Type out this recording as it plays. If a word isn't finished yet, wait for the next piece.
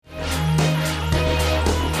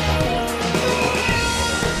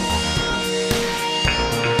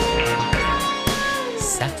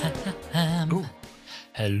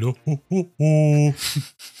Hello.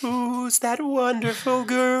 Who's that wonderful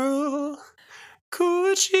girl?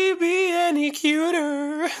 Could she be any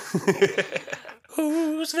cuter?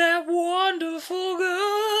 Who's that wonderful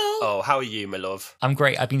girl? Oh, how are you, my love? I'm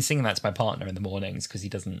great. I've been singing that to my partner in the mornings because he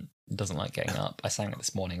doesn't like getting up. I sang it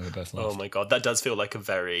this morning and we both laughed. Oh my god, that does feel like a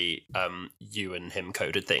very you and him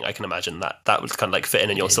coded thing. I can imagine that would kind of like fit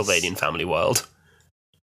in your Sylvanian family world.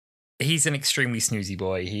 He's an extremely snoozy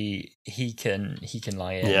boy. He can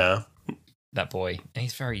lie in. Yeah. That boy.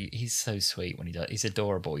 He's so sweet when he does. He's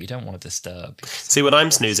adorable. You don't want to disturb. See, when I'm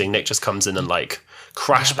snoozing, Nick just comes in and like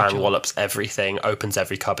crash bang wallops everything, opens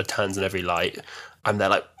every cupboard, turns on every light. I'm there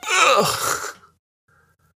like, ugh.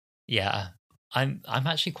 Yeah. I'm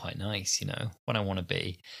actually quite nice, you know, when I want to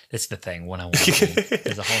be. This is the thing, when I want to be.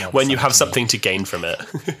 There's a whole other when you side have to something me. to gain from it.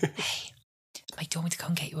 Hey, do you want me to go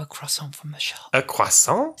and get you a croissant from the shop? A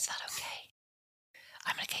croissant? Is that okay?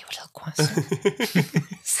 I'm going to get you a little croissant.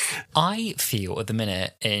 I feel at the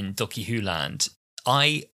minute in Doctor Who land,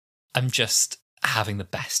 I am just having the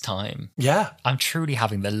best time. Yeah. I'm truly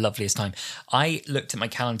having the loveliest time. I looked at my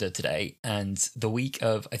calendar today and the week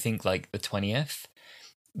of, I think like the 20th,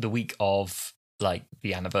 the week of like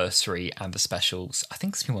the anniversary and the specials, I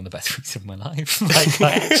think it's been one of the best weeks of my life. Like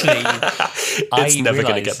it's never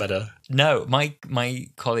going to get better. No, my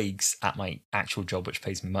colleagues at my actual job, which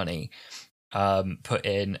pays me money, put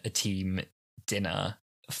in a team dinner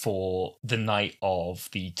for the night of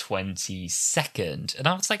the 22nd, and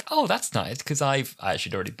I was like, oh, that's nice, because I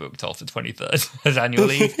actually already booked off the 23rd as annual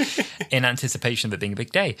leave in anticipation of it being a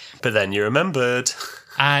big day. But then you remembered.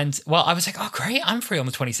 And well, I was like, oh great, I'm free on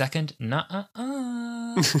the 22nd.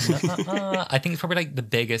 I think it's probably like the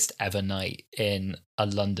biggest ever night in a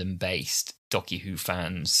London-based Doctor Who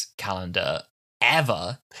fans calendar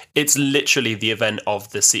ever. It's literally the event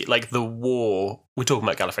of the like the war. We're talking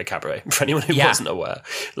about Gallifrey Cabaret for anyone who wasn't aware.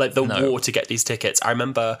 Like the war to get these tickets. I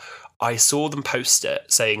remember I saw them post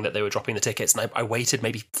it saying that they were dropping the tickets, and I waited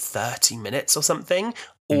maybe 30 minutes or something.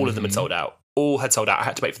 All of them had sold out. All had sold out. I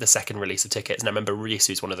had to wait for the second release of tickets, and I remember Reese,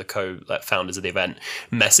 who's one of the co-founders of the event,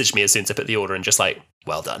 messaged me as soon as I put the order and just like,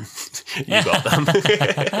 well done, you got them.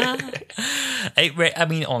 I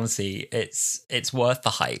mean, honestly, it's worth the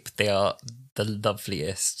hype. They are the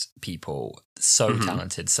loveliest people, so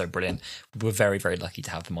talented, so brilliant. We're very, very lucky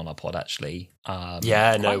to have them on our pod, actually. We we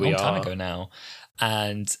are. A long time ago now.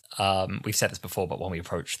 And we've said this before, but when we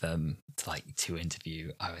approached them to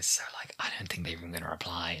interview, I was so like, I don't think they're even going to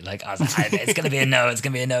reply. Like, I was like, it's going to be a no, it's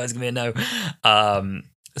going to be a no, it's going to be a no.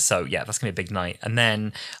 So yeah, that's going to be a big night. And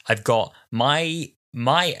then I've got my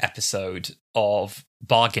episode of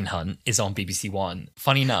Bargain Hunt is on BBC One.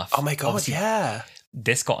 Funny enough. Oh my God, yeah.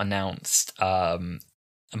 This got announced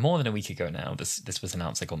more than a week ago now. This was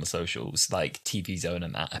announced like on the socials, like TV Zone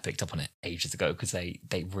and that. I picked up on it ages ago because they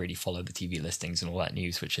really follow the TV listings and all that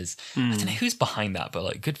news, which is I don't know who's behind that, but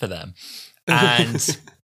like good for them. And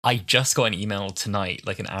I just got an email tonight,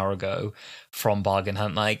 like an hour ago, from Bargain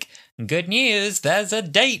Hunt, like, good news, there's a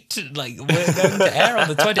date. Like, we're going to air on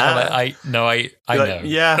the 20th. I know.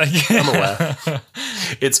 Yeah, I'm aware.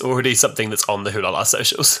 It's already something that's on the Hulala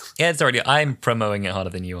socials. Yeah, it's already. I'm promoting it harder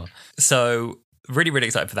than you are. So, really, really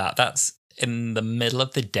excited for that. That's in the middle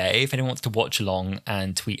of the day. If anyone wants to watch along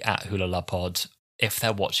and tweet at Hulala Pod if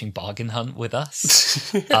they're watching Bargain Hunt with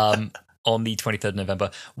us on the 23rd of November.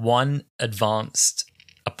 One advanced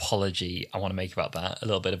apology I want to make about that, a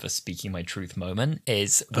little bit of a speaking my truth moment,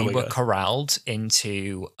 is we were corralled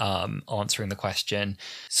into answering the question,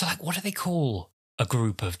 so like, what do they call a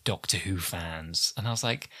group of Doctor Who fans? And I was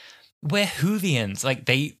like, we're Whovians. Like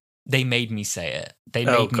they made me say it. They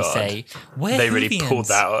made me say, we're They Whovians. really pulled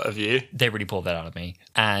that out of you. They really pulled that out of me.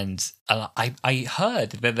 And I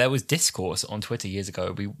heard that there was discourse on Twitter years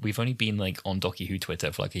ago. We've only been like on Doctor Who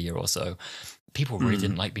Twitter for like a year or so. People really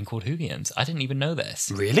didn't like being called Whovians. I didn't even know this.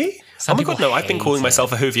 Really? Some oh my God, no. I've been calling hate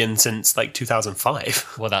myself a Whovian since like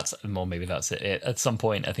 2005. Well, maybe that's it. At some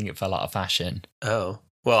point, I think it fell out of fashion. Oh.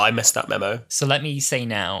 Well, I missed that memo. So let me say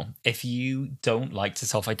now, if you don't like to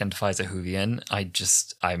self-identify as a Whovian,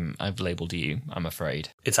 I've labelled you, I'm afraid.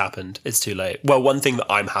 It's happened. It's too late. Well, one thing that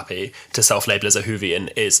I'm happy to self-label as a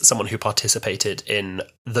Whovian is someone who participated in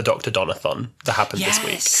the Dr. Donathon that happened this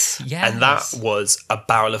week. Yes. And that was a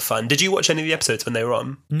barrel of fun. Did you watch any of the episodes when they were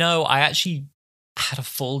on? No, I actually had a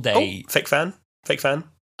full day. Oh, fake fan?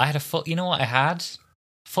 I had you know what I had?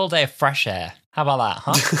 Full day of fresh air. How about that,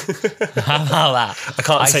 huh? How about that? I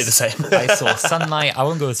can't say the same. I saw sunlight. I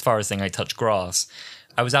won't go as far as saying I touched grass.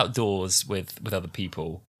 I was outdoors with other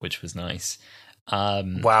people, which was nice.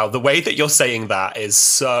 Wow, the way that you're saying that is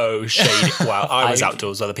so shady. Wow, I was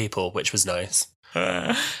outdoors with other people, which was nice.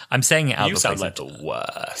 I'm saying it out You of a sound place like of, the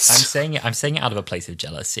worst. I'm saying it out of a place of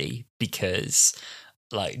jealousy because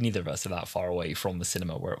like neither of us are that far away from the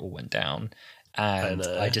cinema where it all went down. And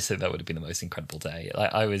I just think that would have been the most incredible day.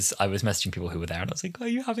 Like I was messaging people who were there, and I was like, "Are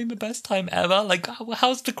you having the best time ever? Like,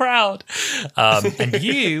 how's the crowd?" And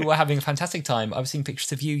you were having a fantastic time. I was seeing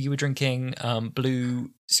pictures of you. You were drinking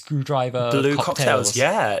blue screwdriver blue cocktails.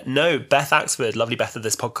 Yeah, no, Beth Axford, lovely Beth of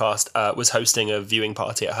this podcast, was hosting a viewing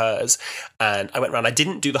party at hers, and I went around. I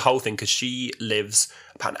didn't do the whole thing because she lives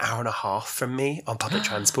about an hour and a half from me on public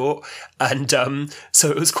transport, and so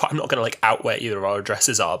it was quite. I'm not going to like out where either of our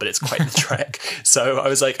addresses are, but it's quite the trek. So I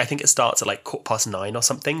was like, I think it starts at like 9:15 or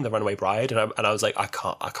something. The Runaway Bride, and I was like, I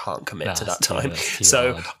can't commit to that time.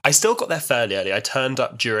 So hard. I still got there fairly early. I turned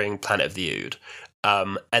up during Planet of the Ood.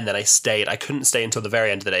 And then I stayed. I couldn't stay until the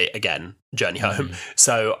very end of the day. Again, journey home.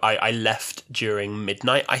 So I left during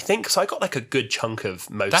midnight, I think. So I got like a good chunk of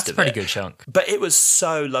most of it. That's a pretty good chunk. But it was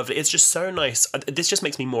so lovely. It's just so nice. This just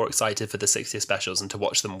makes me more excited for the 60th specials and to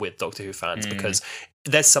watch them with Doctor Who fans because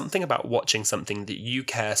there's something about watching something that you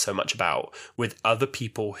care so much about with other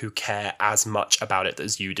people who care as much about it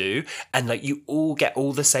as you do. And like you all get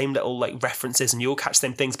all the same little like references and you all catch the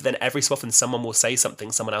same things. But then every so often someone will say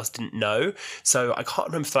something someone else didn't know. So I can't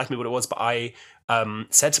remember for the life of me what it was, but I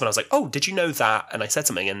said to someone, I was like, "Oh, did you know that?" And I said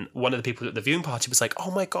something, and one of the people at the viewing party was like,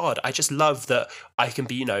 "Oh my God, I just love that I can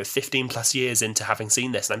be, 15 plus years into having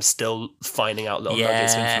seen this, and I'm still finding out little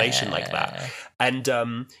nuggets of information like that."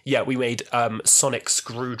 And we made sonic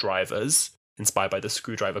screwdrivers inspired by the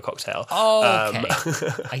screwdriver cocktail. Oh,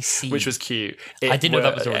 okay. I see. Which was cute. I didn't know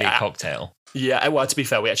that was already a cocktail. Yeah, well, to be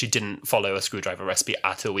fair, we actually didn't follow a screwdriver recipe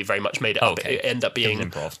at all. We very much made it up. It ended up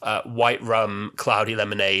being white rum, cloudy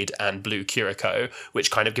lemonade, and blue curacao,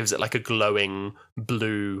 which kind of gives it like a glowing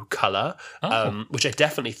blue colour, which I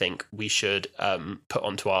definitely think we should put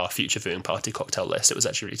onto our future viewing party cocktail list. It was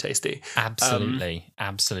actually really tasty. Absolutely.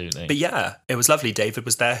 But yeah, it was lovely. David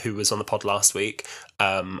was there, who was on the pod last week,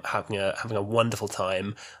 having a wonderful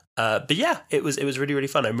time. But yeah, it was really, really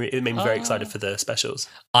fun. It made me very excited for the specials.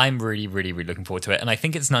 I'm really, really, really looking forward to it. And I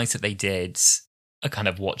think it's nice that they did a kind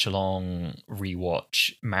of watch-along,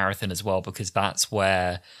 rewatch marathon as well, because that's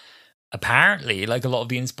where apparently like a lot of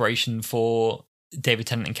the inspiration for David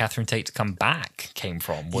Tennant and Catherine Tate to come back came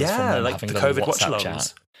from. Was from them like having the a COVID WhatsApp watch-alongs.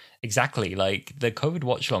 chat. Exactly. Like the COVID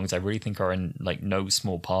watch-alongs, I really think are in like no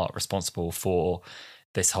small part responsible for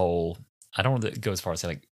this whole, I don't want to go as far as say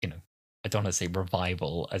like, I don't want to say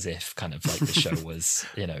revival as if kind of like the show was,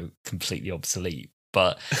 completely obsolete,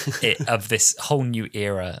 but of this whole new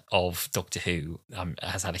era of Doctor Who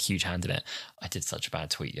has had a huge hand in it. I did such a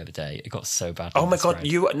bad tweet the other day. It got so bad. Oh my God,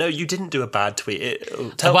 you didn't do a bad tweet.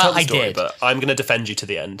 Tell the story, did. But I'm going to defend you to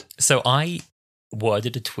the end. So I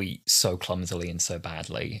worded a tweet so clumsily and so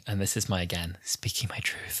badly, and this is my, again, speaking my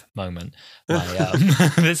truth moment.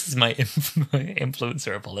 This is my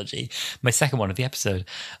influencer apology, my second one of the episode.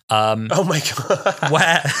 Oh my God.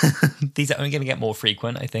 Where these are only going to get more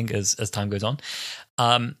frequent, I think, as time goes on.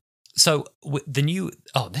 So the new,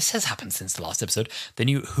 this has happened since the last episode, the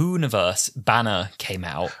new Whoniverse banner came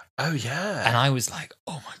out. Oh yeah. And I was like,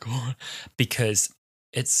 oh my God, because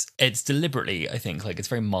it's deliberately, I think, like it's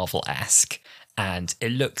very Marvel-esque. And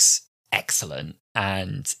it looks excellent,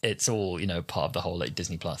 and it's all part of the whole like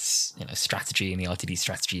Disney Plus strategy and the RTD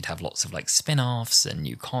strategy to have lots of like spin-offs and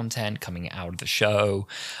new content coming out of the show.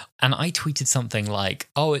 And I tweeted something like,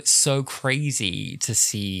 "Oh, it's so crazy to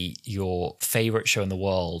see your favorite show in the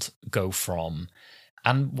world go from."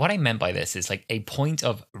 And what I meant by this is like a point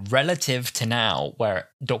of relative to now, where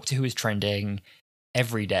Doctor Who is trending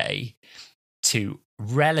every day, to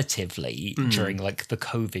relatively during like the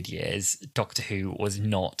COVID years, Doctor Who was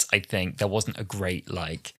not, I think there wasn't a great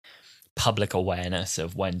like public awareness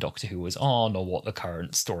of when Doctor Who was on, or what the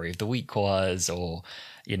current story of the week was, or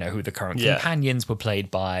who the current companions were played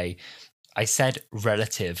by. I said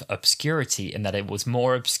relative obscurity in that it was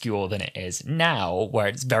more obscure than it is now, where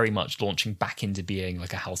it's very much launching back into being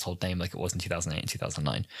like a household name like it was in 2008 and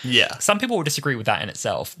 2009. Yeah. Some people will disagree with that in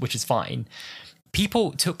itself, which is fine.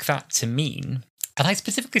 People took that to mean, and I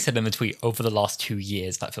specifically said in the tweet, over the last 2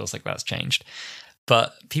 years, that feels like that's changed.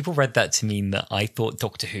 But people read that to mean that I thought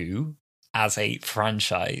Doctor Who, as a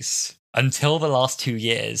franchise, until the last 2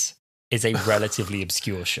 years, is a relatively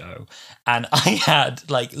obscure show. And I had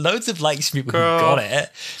like loads of likes from people who got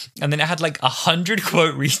it. And then it had like 100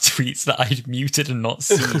 quote retweets that I'd muted and not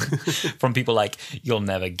seen from people like, you'll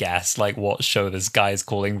never guess like what show this guy is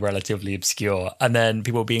calling relatively obscure. And then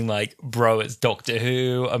people being like, bro, it's Doctor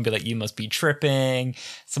Who. And be like, you must be tripping.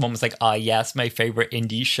 Someone was like, yes, my favorite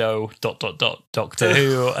indie show, ... Doctor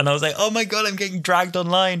Who. And I was like, oh my God, I'm getting dragged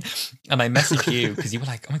online. And I messaged you because you were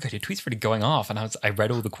like, oh my God, your tweet's really going off. And I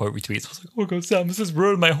read all the quote retweets. I was like, oh my God, Sam, this has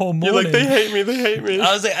ruined my whole morning. You're like, they hate me.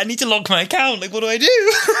 I was like, I need to lock my account. Like, what do I do?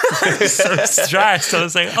 I was so stressed. I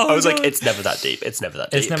was like, it's never that deep. It's never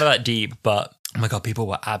that deep. But oh my God, people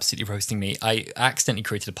were absolutely roasting me. I accidentally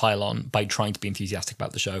created a pylon by trying to be enthusiastic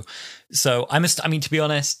about the show. So to be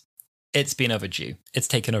honest, it's been overdue. It's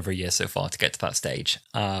taken over a year so far to get to that stage.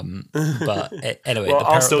 But anyway, well,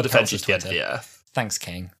 I'll still defend you to the end of the earth. Thanks,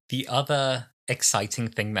 King. The other exciting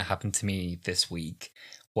thing that happened to me this week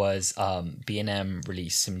was B&M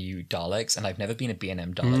released some new Daleks, and I've never been a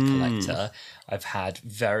B&M Dalek collector. I've had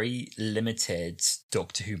very limited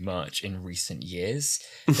Doctor Who merch in recent years.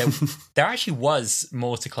 There actually was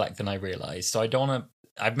more to collect than I realised, so I don't want to.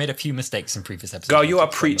 I've made a few mistakes in previous episodes. Girl, you are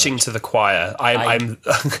preaching to the choir. I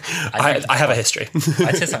have a history.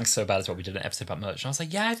 I said something so bad as well. We did an episode about merch, and I was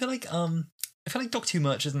like, yeah, I feel like Doctor Who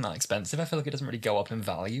merch isn't that expensive. I feel like it doesn't really go up in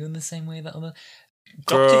value in the same way that other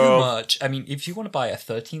Doctor Who merch. I mean, if you want to buy a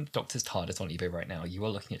 13th Doctor's TARDIS on eBay right now, you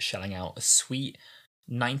are looking at shelling out a sweet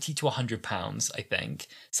 £90 to £100, I think.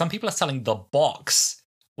 Some people are selling the box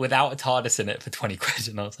without a TARDIS in it for 20 quid,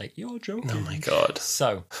 and I was like, you're joking. Oh my God.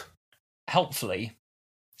 So, helpfully,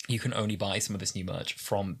 you can only buy some of this new merch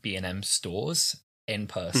from B&M stores in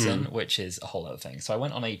person, which is a whole other thing. So I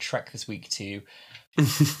went on a trek this week to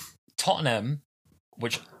Tottenham,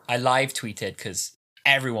 which I live tweeted because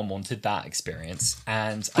everyone wanted that experience.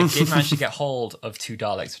 And I did manage to get hold of 2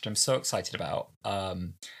 Daleks, which I'm so excited about.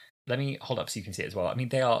 Let me hold up so you can see it as well. I mean,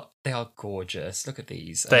 they are gorgeous. Look at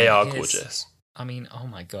these. They are gorgeous. I mean, oh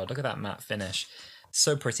my God, look at that matte finish.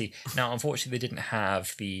 So pretty. Now, unfortunately, they didn't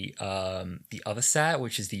have the other set,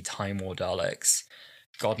 which is the Time War Daleks.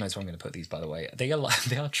 God knows where I'm going to put these, by the way. They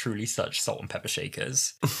are truly such salt and pepper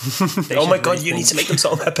shakers. Oh my God, you need to make them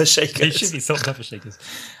salt and pepper shakers. They should be salt and pepper shakers.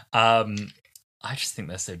 I just think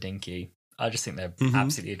they're so dinky. I just think they're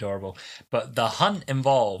absolutely adorable. But the hunt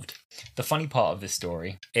involved, the funny part of this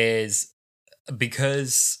story is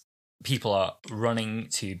because people are running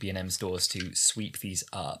to B&M stores to sweep these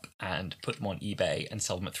up and put them on eBay and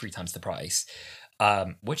sell them at 3 times the price,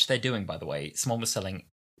 which they're doing, by the way. Someone was selling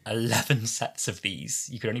 11 sets of these.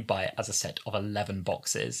 You could only buy it as a set of 11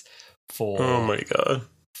 boxes for oh my God,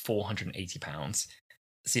 £480.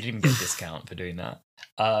 So you didn't even get a discount for doing that.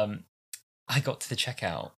 I got to the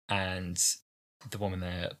checkout and the woman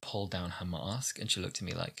there pulled down her mask and she looked at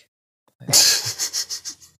me like, and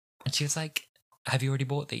she was like, have you already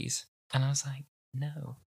bought these? And I was like,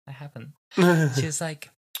 no, I haven't. She was like,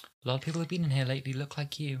 a lot of people have been in here lately look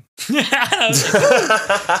like you. I was like,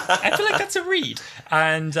 I feel like that's a read.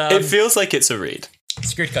 And it feels like it's a read.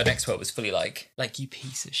 Security guard next to it was fully like you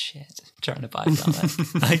piece of shit trying to buy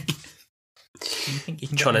Dalek. Like, you think you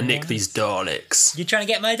can trying to nick these Daleks? You're trying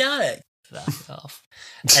to get my Dalek? Laugh it off.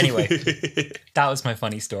 Anyway, that was my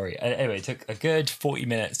funny story. Anyway, it took a good 40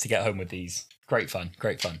 minutes to get home with these. Great fun.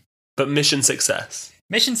 But mission success.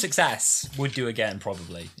 Mission success. Would do again,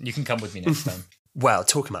 probably. You can come with me next time. Well,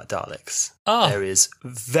 talking about Daleks, there is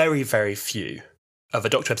very, very few of a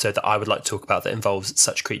Doctor episode that I would like to talk about that involves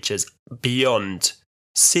such creatures beyond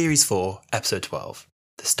Series 4, Episode 12,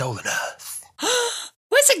 The Stolen Earth.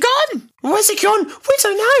 Where's it gone? Where's it gone? We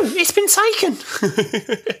don't know. It's been taken.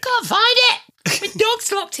 Can't find it. My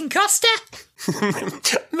dog's locked in Costa.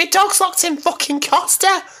 My dog's locked in fucking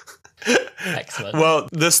Costa. Excellent. Well,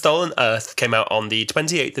 The Stolen Earth came out on the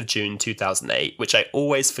 28th of June 2008, which I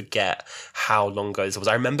always forget how long ago this was.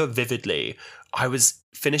 I remember vividly, I was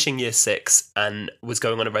finishing year 6 and was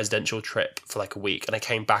going on a residential trip for like a week, and I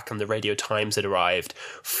came back and the Radio Times had arrived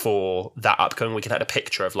for that upcoming week and had a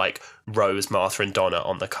picture of like Rose, Martha and Donna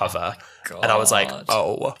on the cover. And I was like,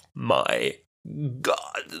 oh my God,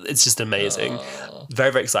 it's just amazing.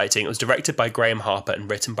 Very, very exciting. It was directed by Graham Harper and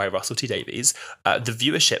written by Russell T Davies. The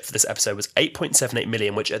viewership for this episode was 8.78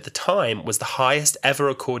 million, which at the time was the highest ever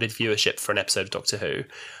recorded viewership for an episode of Doctor Who,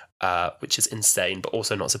 which is insane, but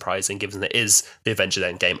also not surprising given that it is the Avengers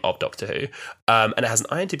Endgame of Doctor Who. And it has an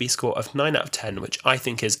IMDb score of 9 out of 10, which I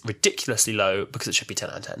think is ridiculously low because it should be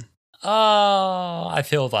 10 out of 10. Oh, I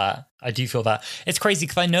feel that. I do feel that. It's crazy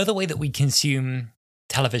because I know the way that we consume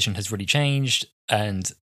television has really changed,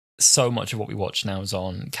 and so much of what we watch now is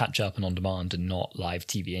on catch up and on demand and not live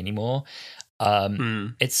TV anymore.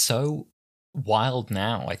 It's so wild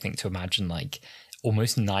now, I think, to imagine like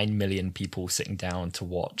almost 9 million people sitting down to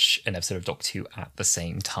watch an episode of Doctor Who at the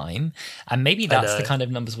same time. And maybe that's the kind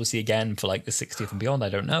of numbers we'll see again for like the 60th and beyond. I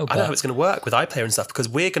don't know. But I don't know how it's going to work with iPlayer and stuff, because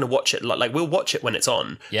we're going to watch it like we'll watch it when it's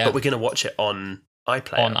on, but we're going to watch it on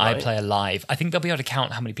iPlayer. On iPlayer Live. I think they'll be able to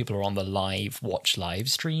count how many people are on the watch live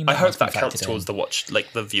stream. I hope that counts towards the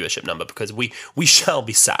viewership number, because we shall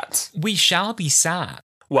be sat. We shall be sat.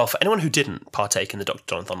 Well, for anyone who didn't partake in the Dr.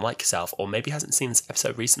 Jonathan like yourself, or maybe hasn't seen this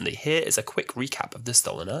episode recently, here is a quick recap of The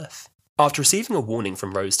Stolen Earth. After receiving a warning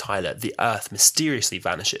from Rose Tyler, the Earth mysteriously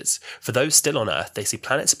vanishes. For those still on Earth, they see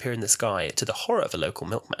planets appear in the sky, to the horror of a local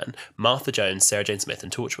milkman, Martha Jones, Sarah Jane Smith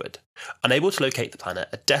and Torchwood. Unable to locate the planet,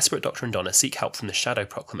 a desperate Doctor and Donna seek help from the Shadow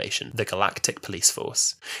Proclamation, the Galactic Police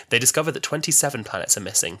Force. They discover that 27 planets are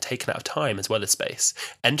missing, taken out of time as well as space.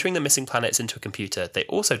 Entering the missing planets into a computer, they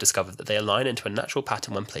also discover that they align into a natural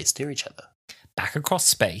pattern when placed near each other. Back across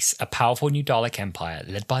space, a powerful new Dalek empire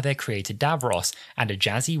led by their creator Davros and a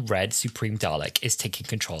jazzy red Supreme Dalek is taking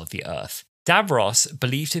control of the Earth. Davros,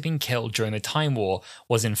 believed to have been killed during the Time War,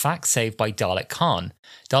 was in fact saved by Dalek Khan.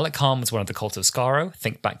 Dalek Khan was one of the cult of Skaro,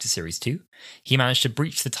 think back to Series 2. He managed to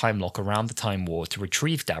breach the time lock around the Time War to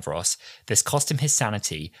retrieve Davros. This cost him his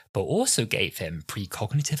sanity, but also gave him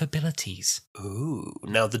precognitive abilities. Ooh.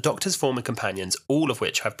 Now, the Doctor's former companions, all of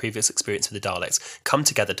which have previous experience with the Daleks, come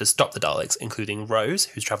together to stop the Daleks, including Rose,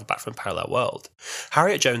 who's travelled back from a parallel world.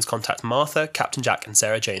 Harriet Jones contacts Martha, Captain Jack and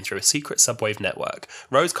Sarah Jane through a secret subwave network.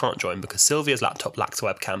 Rose can't join because Sylvia's laptop lacks a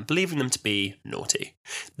webcam, believing them to be naughty.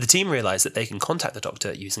 The team realise that they can contact the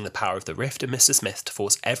Doctor using the power of the Rift and Mr. Smith to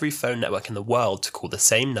force every phone network in the world to call the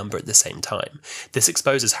same number at the same time. This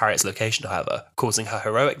exposes Harriet's location, however, causing her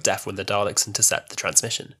heroic death when the Daleks intercept the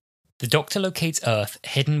transmission. The Doctor locates Earth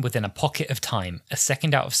hidden within a pocket of time, a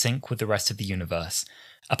second out of sync with the rest of the universe.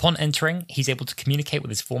 Upon entering, he's able to communicate with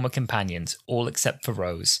his former companions, all except for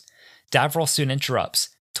Rose. Davros soon interrupts,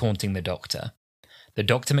 taunting the Doctor. The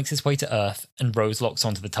Doctor makes his way to Earth, and Rose locks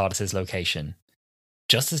onto the TARDIS's location.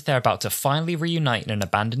 Just as they're about to finally reunite in an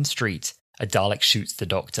abandoned street, a Dalek shoots the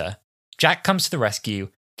Doctor. Jack comes to the rescue,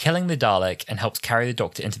 killing the Dalek, and helps carry the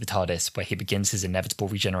Doctor into the TARDIS, where he begins his inevitable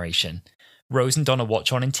regeneration. Rose and Donna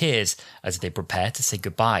watch on in tears as they prepare to say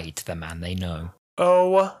goodbye to the man they know.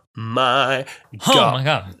 Oh my god. Oh my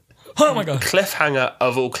god. Oh my god. Cliffhanger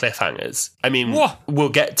of all cliffhangers. I mean, we'll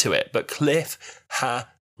get to it, but cliffhanger.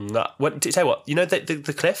 What, tell you what, you know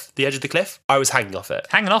the cliff, the edge of the cliff? I was hanging off it.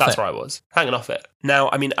 That's where I was. Hanging off it. Now,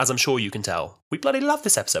 I mean, as I'm sure you can tell, we bloody love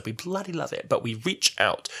this episode. We bloody love it. But we reach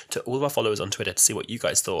out to all of our followers on Twitter to see what you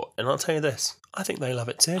guys thought. And I'll tell you this, I think they love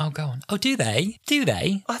it too. Oh, go on. Oh, do they? Do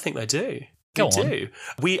they? I think they do. Go on. Do.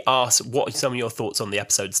 We asked what are some of your thoughts on the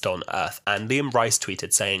episode Stolen Earth, and Liam Rice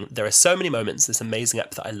tweeted saying, "There are so many moments in this amazing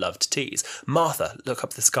ep that I love to tease. Martha, look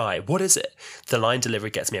up the sky. What is it? The line delivery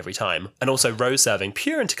gets me every time." And also Rose serving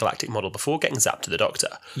pure intergalactic model before getting zapped to the Doctor.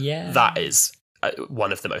 Yeah. That is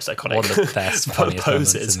one of the most iconic one of the best, funniest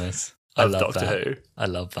poses in this. I love Doctor that. Who. I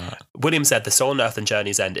love that. William said, "The Stolen Earth and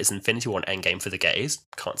Journey's End is Infinity War and Endgame for the gays."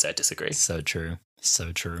 Can't say I disagree. So true.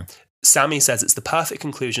 So true. Sammy says it's the perfect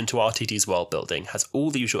conclusion to RTD's world building, has all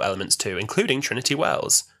the usual elements too, including Trinity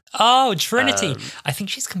Wells. Oh, Trinity. I think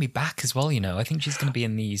she's going to be back as well, you know. I think she's going to be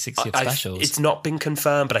in the 60th specials. It's not been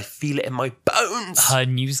confirmed, but I feel it in my bones. Her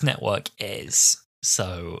news network is.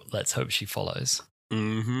 So let's hope she follows.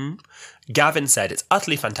 Mm-hmm. Gavin said, "It's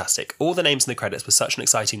utterly fantastic. All the names in the credits were such an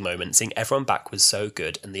exciting moment. Seeing everyone back was so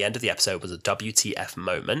good, and the end of the episode was a WTF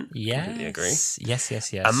moment." Yes. Completely agree.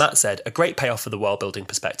 Yes. And Matt said, "A great payoff for the world-building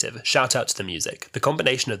perspective. Shout out to the music. The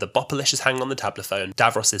combination of the Bopalicious hanging on the tablophone,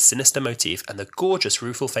 Davros' sinister motif, and the gorgeous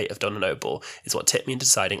rueful fate of Donna Noble is what tipped me into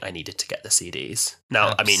deciding I needed to get the CDs."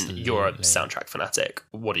 Now, Absolutely. I mean, you're a soundtrack fanatic.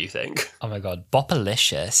 What do you think? Oh my god,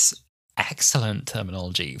 Bopalicious. Excellent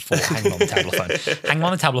terminology for hanging on the tablophone. Hanging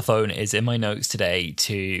on the tablophone is in my notes today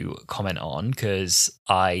to comment on because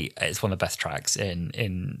it's one of the best tracks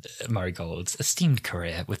in Murray Gold's esteemed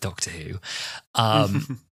career with Doctor Who.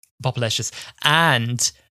 Bopalicious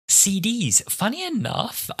and CDs. Funny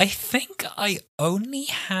enough, I think I only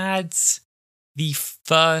had the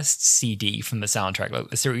first CD from the soundtrack, like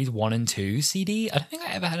the series 1 and 2 CD. I don't think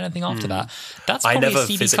I ever had anything after that. That's probably a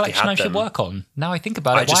CD collection I should work on. Now I think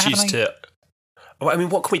about it. I just used to... I mean,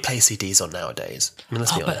 what can we play CDs on nowadays? I mean,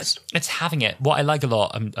 let's be honest. It's having it. What I like a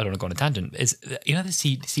lot, I don't want to go on a tangent, is, you know, the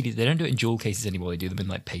CDs, they don't do it in jewel cases anymore. They do them in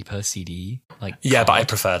like paper CD. Yeah, but I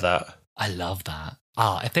prefer that. I love that.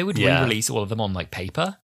 If they would re-release all of them on like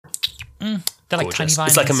paper, They're like tiny vinyls.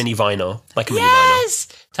 It's like a mini vinyl. Yes!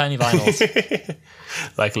 Tiny vinyls.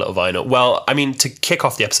 Like a little vinyl. Well, I mean, to kick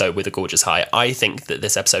off the episode with a gorgeous high, I think that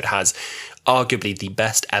this episode has arguably the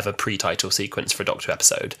best ever pre-title sequence for a Doctor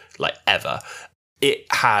episode, like ever. It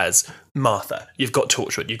has Martha, you've got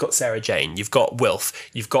Torchwood, you've got Sarah Jane, you've got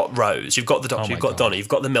Wilf, you've got Rose, you've got the Doctor, you've got Donna, you've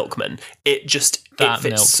got the Milkman. It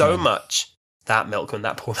fits so much. That Milkman,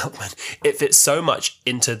 that poor Milkman. It fits so much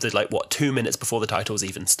into the 2 minutes before the titles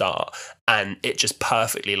even start, and it just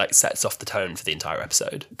perfectly sets off the tone for the entire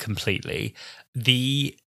episode. Completely.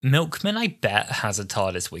 The Milkman, I bet, has a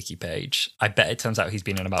TARDIS wiki page. I bet it turns out he's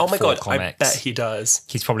been in about 4 comics. I bet he does.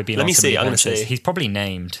 He's probably been Let on me some see, I'm going to adventures. see. He's probably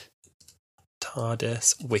named.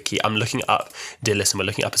 TARDIS wiki. I'm looking it up. Dear listener, we're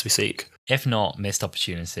looking it up as we speak. If not, missed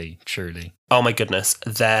opportunity, truly. Oh my goodness.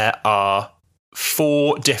 There are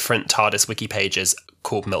 4 different TARDIS wiki pages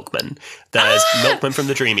called Milkman. There's Milkman from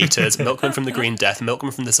the Dream Eaters, Milkman from the Green Death,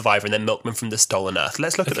 Milkman from the Survivor, and then Milkman from the Stolen Earth.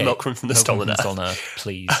 Let's look at the Milkman from the Stolen Earth.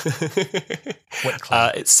 Please.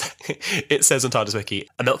 It says on TARDIS wiki,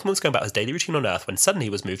 a Milkman was going about his daily routine on Earth when suddenly he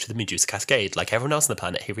was moved to the Medusa Cascade. Like everyone else on the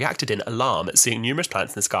planet, he reacted in alarm at seeing numerous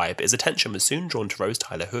planets in the sky, but his attention was soon drawn to Rose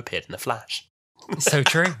Tyler, who appeared in a flash. So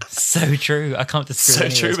true. So true. I can't disagree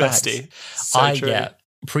with any of those bestie. facts. So true. Yeah,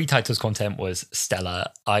 pre-titles content was stellar.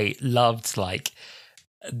 I loved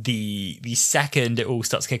the second it all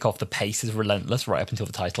starts to kick off, the pace is relentless right up until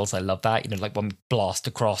the titles. I love that. When we blast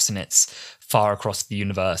across and it's far across the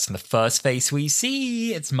universe, and the first face we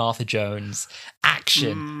see, it's Martha Jones.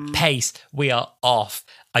 Action, pace, we are off.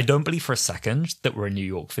 I don't believe for a second that we're in New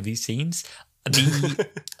York for these scenes. The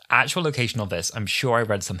actual location of this, I'm sure I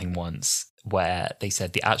read something once where they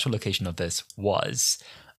said the actual location of this was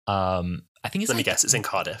I think it's Let me guess, it's in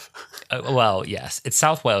Cardiff. Well, yes, it's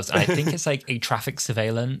South Wales, and I think it's a traffic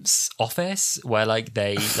surveillance office where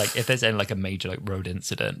they if there's any a major road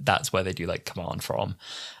incident, that's where they do command from,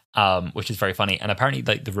 which is very funny. And apparently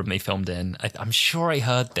the room they filmed in, I'm sure I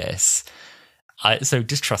heard this. So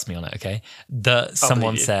just trust me on it, okay?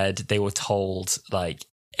 Someone said they were told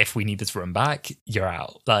if we need this room back, you're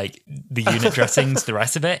out. The unit dressings, the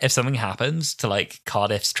rest of it, if something happens to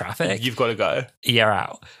Cardiff's traffic, you've got to go. You're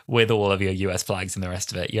out with all of your US flags and the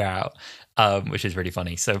rest of it. You're out, which is really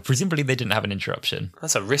funny. So presumably they didn't have an interruption.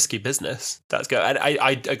 That's a risky business. That's good. And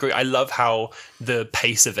I agree. I love how the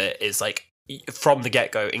pace of it is from the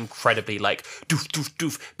get-go incredibly doof doof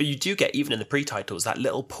doof, but you do get, even in the pre-titles, that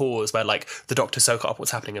little pause where the Doctor soak up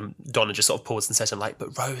what's happening and Donna just sort of pauses and says,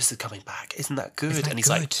 but Rose is coming back, isn't that good? And he's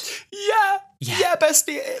yeah,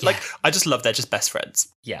 bestie. Yeah. I just love they're just best friends.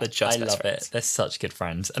 Yeah, they're just I love friends. it. They're such good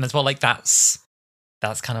friends. And as well,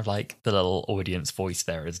 that's kind of the little audience voice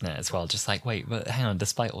there, isn't it, as well? Just wait, but hang on,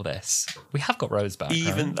 despite all this, we have got Rose back.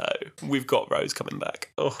 Even though we've got Rose coming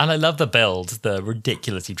back. Oh. And I love the build, the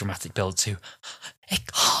ridiculously dramatic build to, it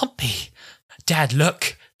can't be. Dad,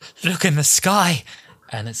 look in the sky.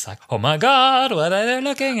 And it's oh my God, what are they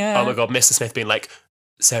looking at? Oh my God, Mr. Smith being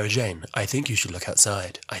Sarah Jane, I think you should look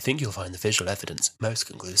outside. I think you'll find the visual evidence most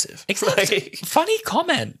conclusive. Exactly. Funny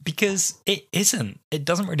comment, because it isn't. It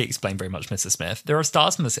doesn't really explain very much, Mr. Smith. There are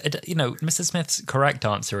stars in this. Mr. Smith's correct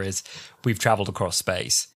answer is we've travelled across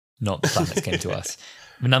space, not the planets came to us.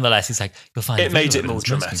 But nonetheless, he's you'll find it made it more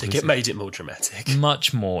dramatic. It made it more dramatic.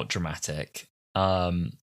 Much more dramatic.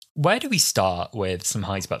 Where do we start with some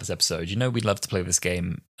highs about this episode? We'd love to play this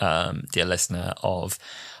game, dear listener, of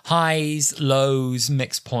highs, lows,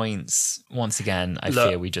 mixed points. Once again, I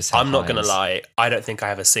fear we just have I'm not highs. going to lie. I don't think I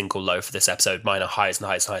have a single low for this episode. Mine are highs and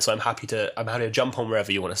highs and highs. So I'm happy to jump on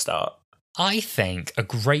wherever you want to start. I think a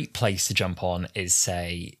great place to jump on is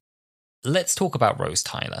let's talk about Rose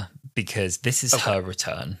Tyler, because this is her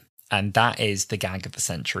return. And that is the gag of the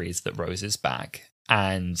century, is that Rose is back.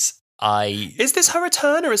 And is this her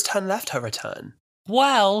return, or is Turn Left her return?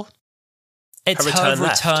 Well, it's her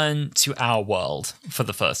return to our world for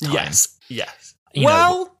the first time. Yes.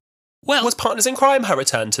 Well, was Partners in Crime her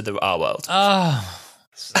return to our world? Oh,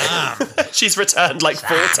 she's returned 4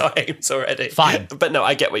 times already. Fine, but no,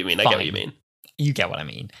 I get what you mean. You get what I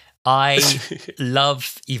mean. I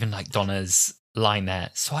love even Donna's line there.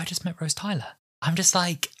 So I just met Rose Tyler. I'm just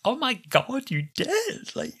oh my God, you did!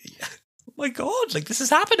 Oh my God, this is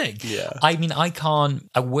happening. Yeah. I mean,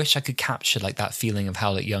 I wish I could capture that feeling of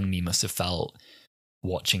how young me must have felt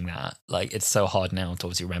watching that. It's so hard now to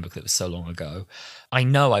obviously remember because it was so long ago. I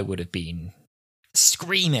know I would have been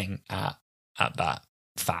screaming at that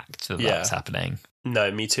fact that was happening. No,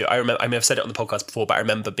 me too. I remember, I've said it on the podcast before, but I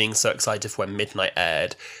remember being so excited for when Midnight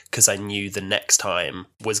aired because I knew the next time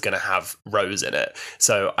was going to have Rose in it.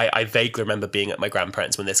 So I vaguely remember being at my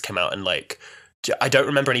grandparents when this came out and I don't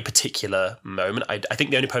remember any particular moment. I think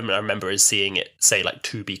the only moment I remember is seeing it say like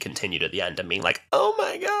to be continued at the end and being like, oh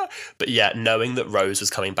my God. But yeah, knowing that Rose was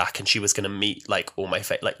coming back and she was going to meet like all my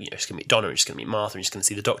like, you know, she's going to meet Donna and she's going to meet Martha and she's going to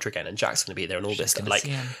see the doctor again and Jack's going to be there and all this stuff. Like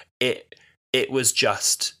it was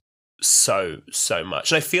just so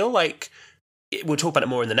much. And I feel like we'll talk about it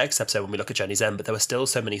more in the next episode when we look at Journey's End, but there were still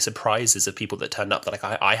so many surprises of people that turned up that like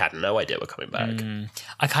I had no idea were coming back.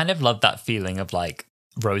 I kind of love that feeling of like,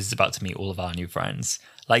 Rose is about to meet all of our new friends.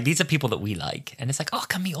 Like, these are people that we like. And it's like, oh,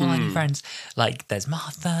 come meet all our new friends. Like, there's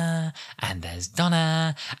Martha and there's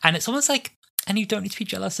Donna. And it's almost like, and you don't need to be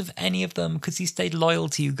jealous of any of them because he stayed loyal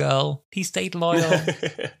to you, girl. He stayed loyal.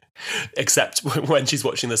 Except when she's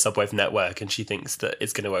watching the Subwave Network and she thinks that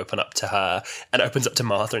it's going to open up to her and it opens up to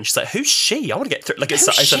Martha and she's like, who's she? I want to get through. Like, I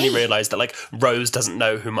suddenly realised that like Rose doesn't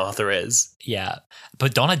know who Martha is. Yeah,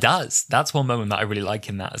 but Donna does. That's one moment that I really like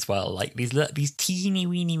in that as well. Like these teeny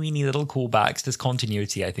weeny little callbacks. This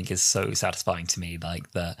continuity I think is so satisfying to me.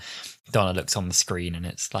 Like the Donna looks on the screen and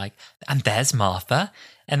it's like, and there's Martha.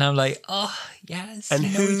 And I'm like, oh, yes, and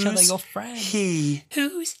you know each other, your friends.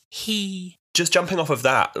 Who's he? Just jumping off of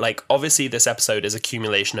that, like, obviously this episode is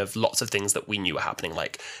accumulation of lots of things that we knew were happening,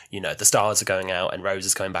 like, you know, the stars are going out and Rose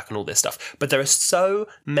is coming back and all this stuff. But there are so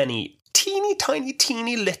many teeny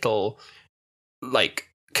little, like,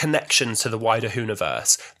 connections to the wider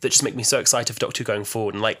Whoniverse that just make me so excited for Doctor Who going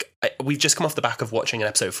forward. And, like, we've just come off the back of watching an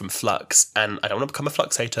episode from Flux, and I don't want to become a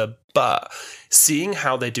Flux hater, but seeing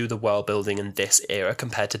how they do the world building in this era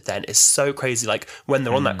compared to then is so crazy. Like, when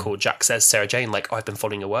they're on that call, Jack says, Sarah Jane, like, oh, I've been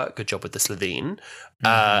following your work, good job with the Slovene,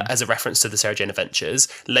 as a reference to the Sarah Jane adventures.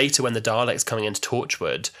 Later, when the Daleks coming into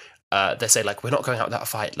Torchwood, they say, like, we're not going out without a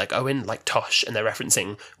fight, like, Owen, like, Tosh, and they're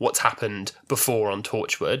referencing what's happened before on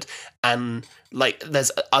Torchwood, and, like, there's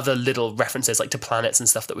other little references, like, to planets and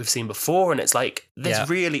stuff that we've seen before, and it's like, this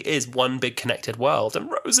really is one big connected world, and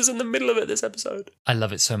Rose is in the middle of it this episode. I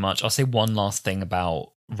love it so much. I'll say one last thing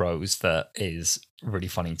about Rose that is really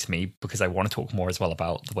funny to me, because I want to talk more as well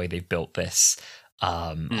about the way they've built this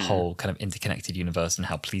whole kind of interconnected universe and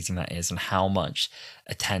how pleasing that is and how much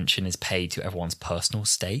attention is paid to everyone's personal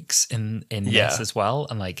stakes in this as well.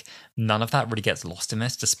 And like none of that really gets lost in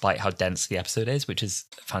this, despite how dense the episode is, which is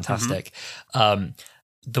fantastic.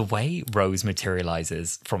 The way Rose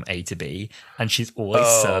materializes from A to B, and she's always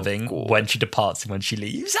serving when she departs and when she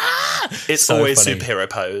leaves. It's so always funny. Superhero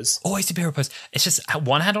pose. Always superhero pose. It's just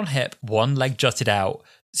one hand on hip, one leg jutted out,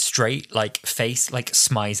 straight, like face, like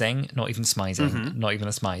smizing, not even smizing, not even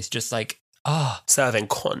a smize, just like, serving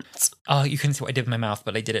cunt. Oh, you couldn't see what I did with my mouth,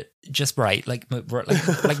 but I did it just right, like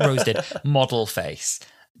Rose did. Model face.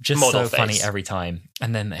 Just model so face. Funny every time.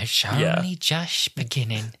 And then it's only just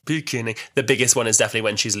beginning. The biggest one is definitely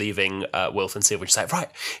when she's leaving Wilf and Sylvia. She's like, right,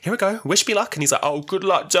 here we go. Wish me luck. And he's like, oh, good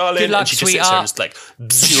luck, darling. Good luck, and she sweetheart. just sits there and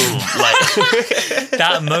just like...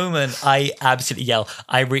 That moment, I absolutely yell.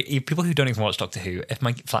 People who don't even watch Doctor Who, if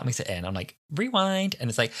my flatmates are in, I'm like, rewind. And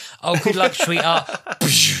it's like, oh, good luck, sweetheart.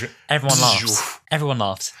 Everyone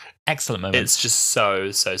laughs. Excellent moment. It's just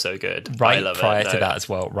so good. Right I love prior to that as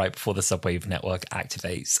well, right before the Subwave Network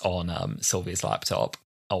activates on Sylvia's laptop,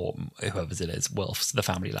 or whoever's it is, Wilf's, the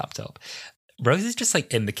family laptop. Rose is just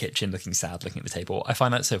like in the kitchen looking sad, looking at the table. I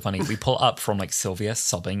find that so funny. We pull up from like Sylvia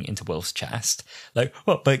sobbing into Wilf's chest. Like,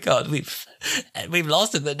 oh my God, we've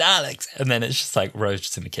lost in the Daleks. And then it's just like Rose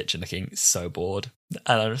just in the kitchen looking so bored.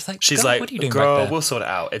 And I'm just like, she's like, what are you doing girl, right there? We'll sort it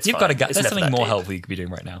out. It's You've fine. got to go. It's There's something more deep. helpful you could be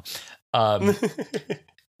doing right now.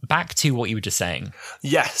 Back to what you were just saying.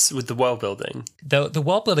 Yes, with the world building. The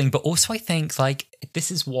world building, but also I think like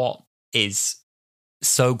this is what is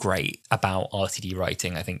so great about RTD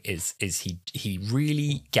writing, I think, is he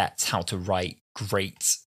really gets how to write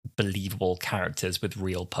great, believable characters with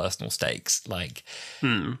real personal stakes. Like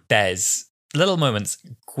there's little moments.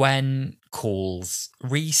 Gwen calls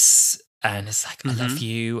Reese and it's like, I love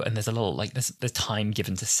you. And there's a little, like, there's time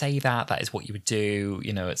given to say that. That is what you would do.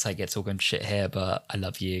 You know, it's like, it's all going to shit here, but I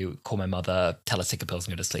love you. Call my mother, tell her to take her pills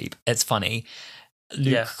and go to sleep. It's funny.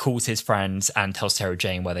 Luke calls his friends and tells Sarah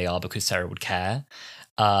Jane where they are because Sarah would care.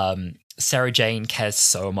 Sarah Jane cares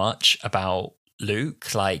so much about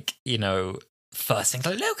Luke. Like, you know, first thing's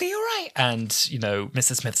like, Luke, are you all right? And, you know,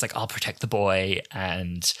 Mr. Smith's like, I'll protect the boy.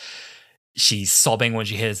 And she's sobbing when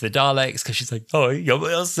she hears the Daleks because she's like, oh,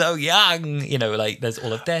 you're so young. You know, like there's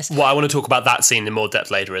all of this. Well, I want to talk about that scene in more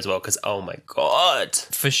depth later as well because, oh my God.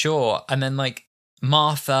 For sure. And then like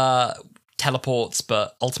Martha teleports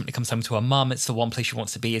but ultimately comes home to her mum. It's the one place she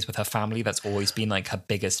wants to be is with her family. That's always been like her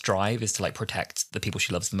biggest drive is to like protect the people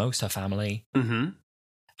she loves the most, her family. And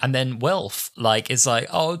then Wilf like is like,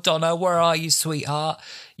 oh, Donna, where are you, sweetheart?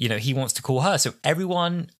 You know, he wants to call her. So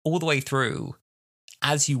everyone all the way through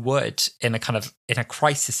as you would in a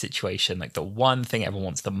crisis situation, like the one thing everyone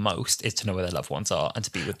wants the most is to know where their loved ones are and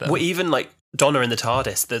to be with them. Well, even like Donna in the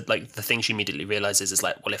TARDIS, the thing she immediately realizes is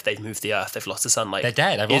like, well, if they've moved the Earth, they've lost the sun. Like, they're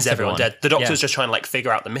dead. Is everyone dead? The Doctor's just trying to like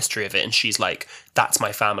figure out the mystery of it, and she's like, "That's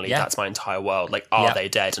my family. That's my entire world. Like, are they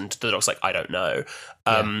dead?" And the Doctor's like, "I don't know."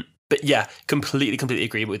 But yeah, completely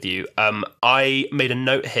agree with you. I made a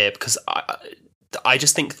note here because I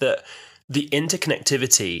just think that the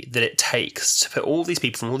interconnectivity that it takes to put all these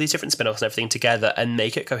people from all these different spin-offs and everything together and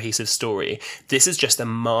make it a cohesive story, this is just a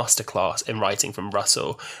masterclass in writing from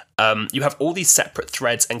Russell. You have all these separate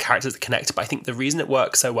threads and characters that connect, but I think the reason it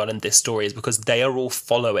works so well in this story is because they are all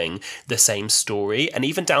following the same story, and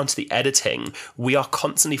even down to the editing, we are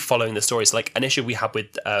constantly following the story. So like an issue we had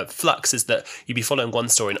with Flux is that you'd be following one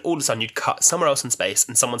story and all of a sudden you'd cut somewhere else in space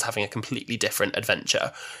and someone's having a completely different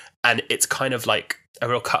adventure. And it's kind of like a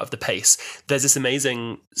real cut of the pace. There's this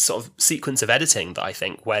amazing sort of sequence of editing that I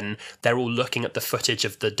think when they're all looking at the footage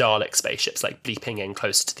of the Dalek spaceships, like bleeping in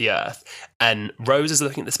closer to the Earth, and Rose is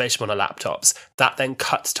looking at the spaceship on her laptops. That then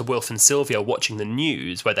cuts to Wilf and Sylvia watching the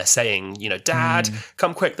news where they're saying, Dad,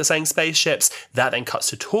 come quick, they're saying spaceships. That then cuts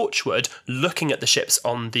to Torchwood looking at the ships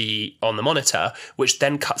on the monitor, which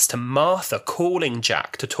then cuts to Martha calling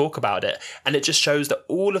Jack to talk about it. And it just shows that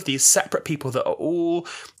all of these separate people that are all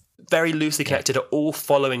very loosely connected are all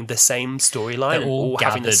following the same storyline. They're all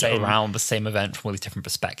having the gathered same around the same event from all these different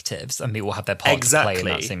perspectives, and they all have their part to play in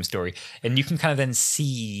that same story. And you can kind of then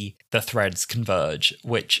see the threads converge,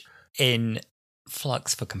 which in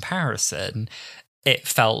Flux, for comparison, it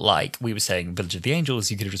felt like we were saying Village of the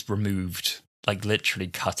Angels, you could have just removed, like literally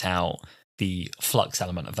cut out the Flux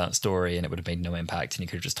element of that story and it would have made no impact, and you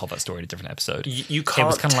could have just told that story in a different episode. You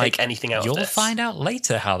can't take anything out of this. You'll find out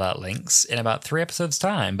later how that links in about 3 episodes'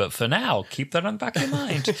 time, but for now, keep that on the back of your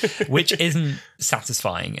mind, which isn't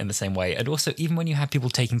satisfying in the same way. And also, even when you have people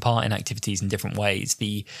taking part in activities in different ways,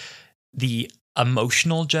 the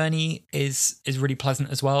emotional journey is really pleasant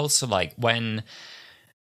as well. So like when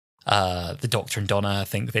the Doctor and Donna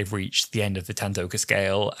think they've reached the end of the Tandoka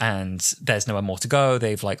scale and there's nowhere more to go.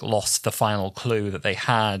 They've like lost the final clue that they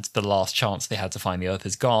had. The last chance they had to find the Earth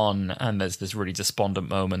is gone. And there's this really despondent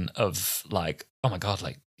moment of like, oh my God,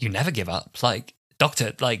 like you never give up. Like,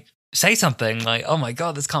 Doctor, like say something. Like, oh my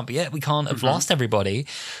God, this can't be it. We can't have lost everybody.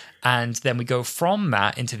 And then we go from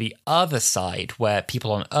that into the other side where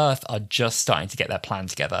people on Earth are just starting to get their plan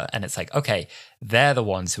together. And it's like, okay, they're the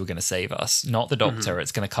ones who are going to save us, not the Doctor.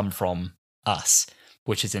 It's going to come from us,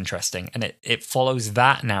 which is interesting. And it follows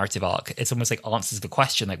that narrative arc. It's almost like answers the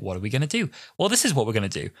question, like, what are we going to do? Well, this is what we're going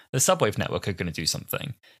to do. The Subwave Network are going to do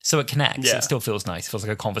something. So it connects. Yeah. It still feels nice. It feels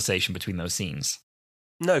like a conversation between those scenes.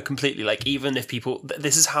 No, completely. Like, even if people...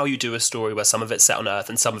 This is how you do a story where some of it's set on Earth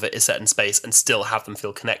and some of it is set in space and still have them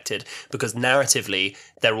feel connected, because narratively,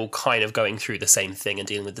 they're all kind of going through the same thing and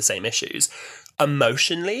dealing with the same issues.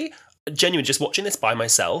 Emotionally, genuinely, just watching this by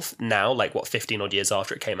myself now, like, 15 odd years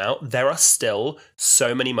after it came out, there are still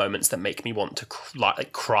so many moments that make me want to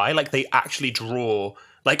cry. Like, they actually draw...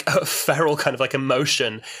 like a feral kind of like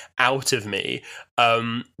emotion out of me.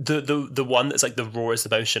 The one that's like the rawest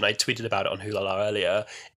emotion, I tweeted about it on Hulala earlier,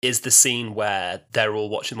 is the scene where they're all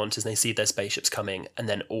watching monitors and they see their spaceships coming, and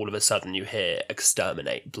then all of a sudden you hear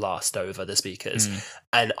exterminate blast over the speakers.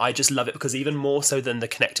 And I just love it because even more so than the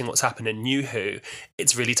connecting what's happened in New Who,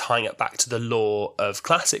 it's really tying it back to the lore of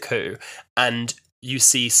classic Who. And you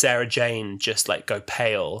see Sarah Jane just like go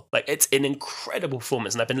pale. Like, it's an incredible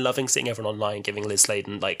performance, and I've been loving seeing everyone online giving Liz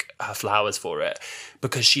Sladen like her flowers for it,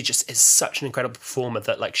 because she just is such an incredible performer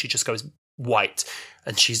that like she just goes white,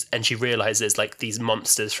 and she realizes like these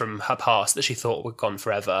monsters from her past that she thought were gone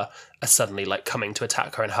forever are suddenly like coming to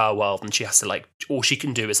attack her in her world, and she has to like, all she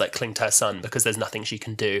can do is like cling to her son because there's nothing she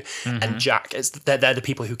can do. And Jack is they're the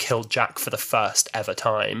people who killed Jack for the first ever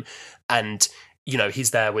time, and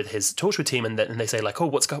he's there with his Torchwood team, and they say like, oh,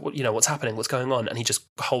 what's happening? What's going on? And he just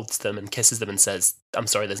holds them and kisses them and says, I'm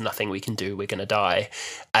sorry, there's nothing we can do. We're going to die.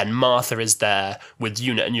 And Martha is there with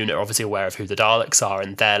Unit, and Unit are obviously aware of who the Daleks are.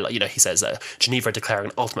 And they're like, he says, Geneva are declaring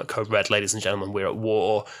an ultimate code red, ladies and gentlemen, we're at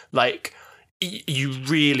war. Like, you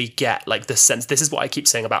really get like the sense. This is what I keep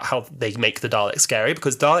saying about how they make the Daleks scary,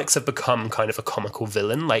 because Daleks have become kind of a comical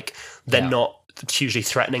villain. Like, they're not hugely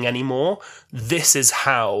threatening anymore. This is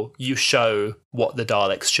how you show what the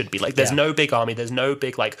Daleks should be. Like, there's no big army, there's no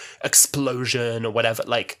big like explosion or whatever,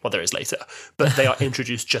 like, well, there is later, but they are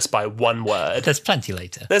introduced just by one word. There's plenty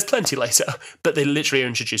later, but they literally are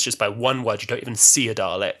introduced just by one word. You don't even see a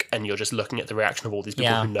Dalek, and you're just looking at the reaction of all these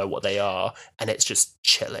people who know what they are, and it's just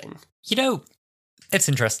chilling. It's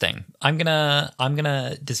interesting. I'm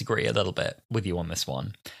gonna disagree a little bit with you on this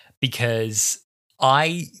one, because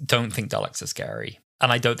I don't think Daleks are scary,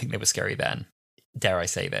 and I don't think they were scary then. Dare I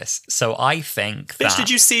say this? So I think that... Bitch, did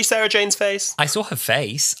you see Sarah Jane's face? I saw her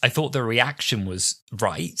face. I thought the reaction was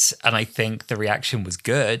right, and I think the reaction was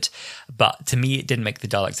good. But to me, it didn't make the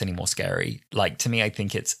Daleks any more scary. Like, to me, I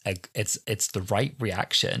think it's the right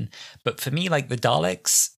reaction. But for me, like, the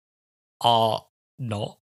Daleks are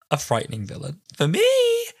not a frightening villain. For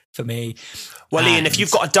me. Well, Ian, if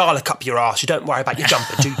you've got a Dalek up your arse, you don't worry about your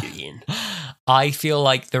jumper, do you, Ian? I feel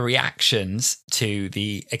like the reactions to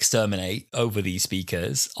the exterminate over these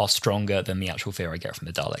speakers are stronger than the actual fear I get from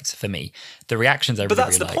the Daleks. For me, the reactions I But really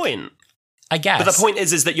that's the like. point. I guess. But the point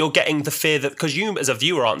is that you're getting the fear that, because you as a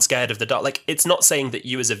viewer aren't scared of the Daleks. Like, it's not saying that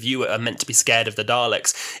you as a viewer are meant to be scared of the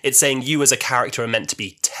Daleks. It's saying you as a character are meant to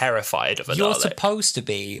be terrified of a Dalek. You're supposed to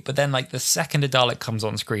be, but then like the second a Dalek comes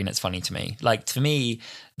on screen, it's funny to me. Like, to me,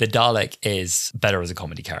 the Dalek is better as a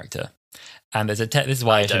comedy character. And this is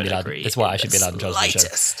why I shouldn't be allowed. This is why I should be allowed to judge the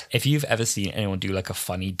show. If you've ever seen anyone do like a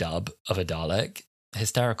funny dub of a Dalek,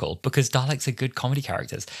 hysterical, because Daleks are good comedy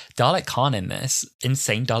characters. Dalek Khan in this,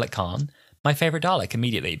 insane Dalek Khan, my favorite Dalek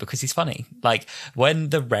immediately because he's funny. Like when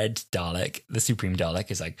the red Dalek, the Supreme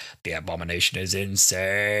Dalek, is like, the abomination is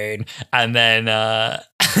insane, and then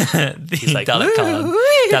he's like, Dalek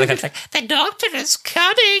Khan's like, the doctor is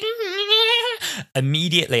cutting.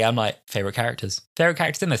 Immediately, I'm like, favorite characters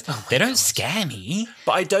in this. They don't scare me.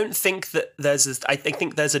 But I don't think that I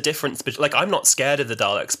think there's a difference. Like, I'm not scared of the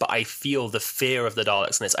Daleks, but I feel the fear of the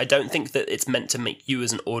Daleks in this. I don't think that it's meant to make you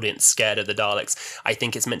as an audience scared of the Daleks. I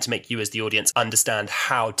think it's meant to make you as the audience understand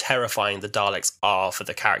how terrifying the Daleks are for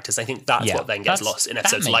the characters. I think that's what then gets lost in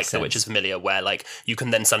episodes like The Witch is Familiar, where like you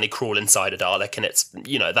can then suddenly crawl inside a Dalek and it's,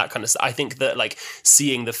 you know, that kind of stuff. I think that like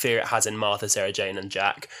seeing the fear it has in Martha, Sarah Jane and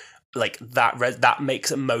Jack, like that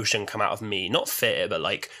makes emotion come out of me. Not fear, but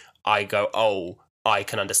like I go, oh, I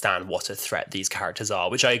can understand what a threat these characters are,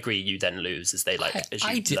 which I agree you then lose as they like.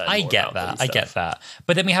 I get that.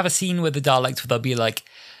 But then we have a scene with the Daleks where they'll be like,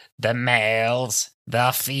 the males,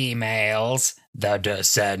 the females, the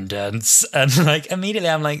descendants, and like immediately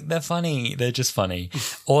I'm like, they're funny. They're just funny.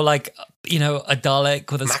 Or like, you know, a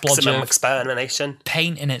Dalek with a splodge of extermination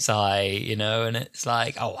paint in its eye, you know, and it's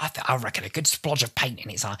like, oh, I reckon a good splodge of paint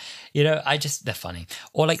in its eye, you know. They're funny.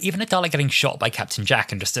 Or like even a Dalek getting shot by Captain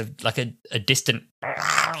Jack and just a distant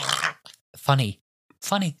funny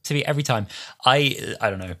to me every time. I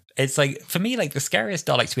don't know. It's like, for me, like the scariest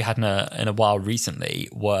Daleks we had in a while recently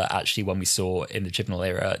were actually when we saw in the Chibnall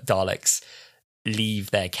era Daleks leave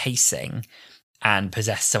their casing and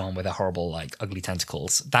possess someone with a horrible, like, ugly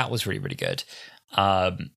tentacles. That was really, really good.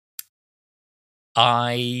 For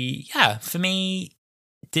me,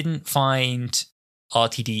 didn't find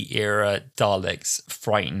RTD era Daleks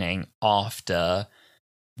frightening after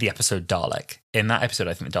the episode Dalek. In that episode,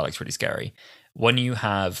 I think the Dalek's really scary. When you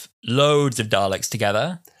have loads of Daleks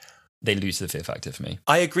together, they lose the fear factor for me.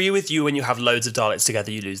 I agree with you. When you have loads of Daleks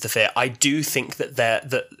together, you lose the fear. I do think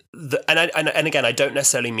that and again, I don't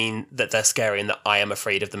necessarily mean that they're scary and that I am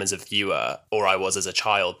afraid of them as a viewer or I was as a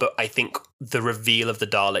child, but I think the reveal of the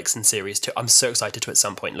Daleks in series 2, I'm so excited to at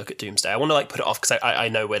some point look at Doomsday. I want to like put it off because I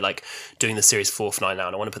know we're like doing the series 4 finale now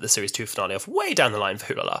and I want to put the series 2 finale off way down the line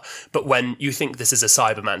for Hulala. But when you think this is a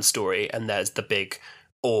Cyberman story and there's the big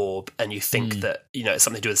orb and you think that, you know, it's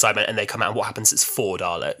something to do with Cybermen and they come out and what happens is 4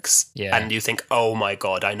 Daleks. Yeah. And you think, oh my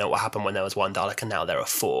God, I know what happened when there was 1 Dalek and now there are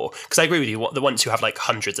 4. Because I agree with you, the ones who have like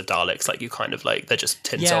hundreds of Daleks, like you kind of like, they're just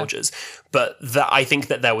tin soldiers. But I think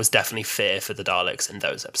that there was definitely fear for the Daleks in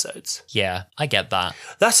those episodes. Yeah, I get that.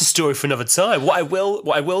 That's a story for another time. What I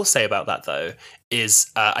will say about that though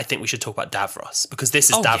is I think we should talk about Davros, because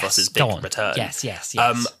this is Davros's big return. Yes.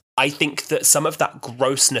 I think that some of that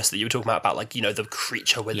grossness that you were talking about like, you know, the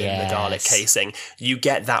creature within the Dalek casing, you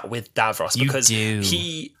get that with Davros because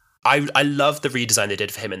I love the redesign they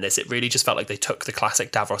did for him in this. It really just felt like they took the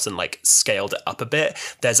classic Davros and like scaled it up a bit.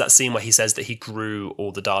 There's that scene where he says that he grew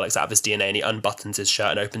all the Daleks out of his DNA and he unbuttons his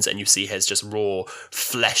shirt and opens it and you see his just raw,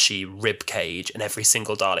 fleshy rib cage and every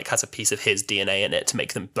single Dalek has a piece of his DNA in it to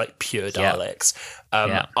make them like pure Daleks.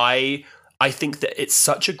 I think that it's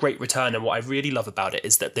such a great return, and what I really love about it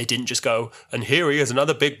is that they didn't just go, and here he is,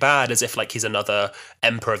 another big bad, as if like he's another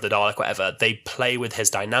emperor of the Dalek, whatever. They play with his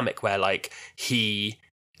dynamic where like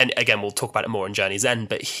and again, we'll talk about it more in Journey's End,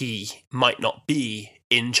 but he might not be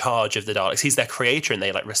in charge of the Daleks. He's their creator and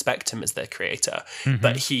they like respect him as their creator,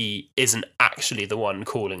 but he isn't actually the one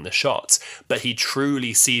calling the shots, but he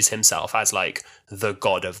truly sees himself as like the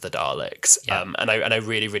god of the Daleks. And I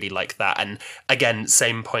really, really like that. And again,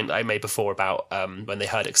 same point I made before about when they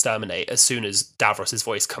heard Exterminate, as soon as Davros's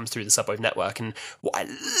voice comes through the subwave network, and what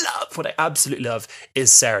I absolutely love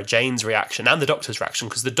is Sarah Jane's reaction and the Doctor's reaction,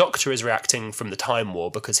 because the Doctor is reacting from the Time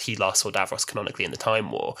War because he last saw Davros canonically in the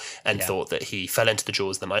Time War and thought that he fell into the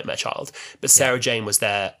jaws of the Nightmare Child. But Sarah Jane was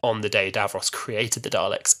there on the day Davros created the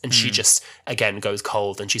Daleks, and she just, again, goes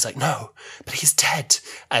cold, and she's like, no, but he's dead.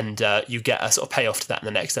 And you get a sort of payoff to that in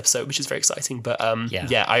the next episode, which is very exciting. But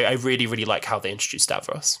I really, really like how they introduced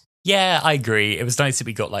Davros. Yeah, I agree. It was nice that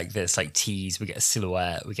we got like this like tease. We get a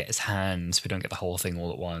silhouette, we get his hands. We don't get the whole thing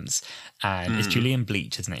all at once. And it's Julian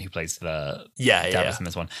Bleach, isn't it, who plays the Davros in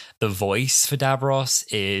this one. The voice for Davros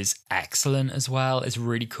is excellent as well. It's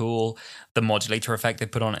really cool. The modulator effect they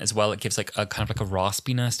put on it as well, it gives like a kind of like a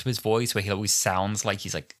raspiness to his voice where he always sounds like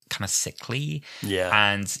he's like kind of sickly. Yeah.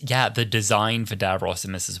 And yeah, the design for Davros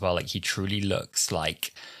in this as well, like he truly looks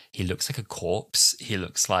like a corpse. He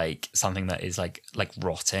looks like something that is like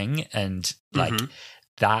rotting, and like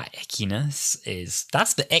that ickiness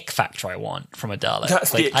that's the ick factor I want from a Dalek.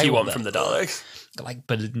 That's like, the ick you want from the Dalek. Like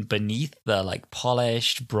beneath the like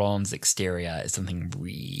polished bronze exterior is something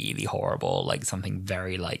really horrible, like something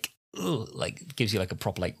very like like gives you like a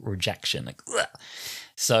proper like rejection, like ugh.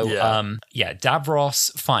 So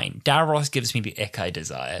Davros, fine. Davros gives me the ick I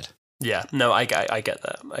desired. Yeah, no, I get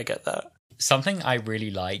that. Something I really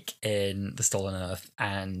like in The Stolen Earth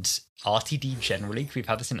and RTD generally, because we've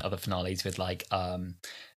had this in other finales with like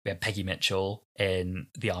we had Peggy Mitchell in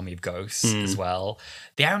The Army of Ghosts as well.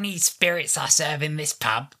 The only spirits I serve in this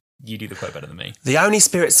pub. You do the quote better than me. The only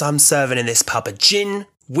spirits I'm serving in this pub are gin,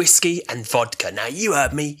 whiskey, and vodka. Now you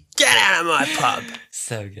heard me. Get out of my pub.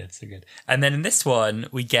 So good, so good. And then in this one,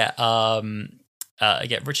 we get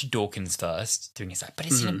Richard Dawkins first doing his like, but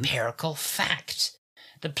it's an empirical fact.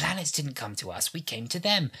 The planets didn't come to us, we came to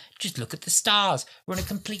them. Just look at the stars. We're in a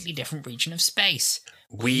completely different region of space.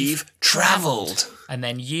 We've travelled. And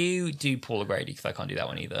then you do Paul O'Grady, because I can't do that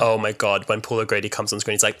one either. Oh my God, when Paul O'Grady comes on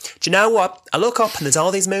screen, he's like, do you know what? I look up and there's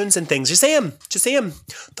all these moons and things. Do you see him?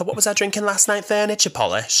 Thought, what was I drinking last night, furniture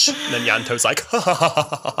polish? And then Yanto's like, ha ha ha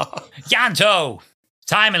ha ha. Yanto!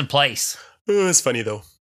 Time and place. Oh, it's funny though.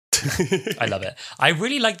 I love it. I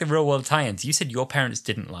really like the real world tie-ins. You said your parents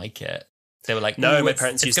didn't like it. They were like, no, my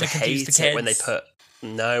parents used to hate it when they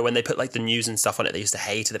put like the news and stuff on it. They used to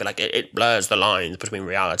hate it. They'd be like, it blurs the lines between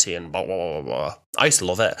reality and blah, blah, blah, blah. I used to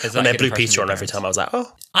love it. When they had Blue Peter on every time, I was like,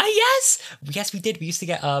 oh. Yes, we did. We used to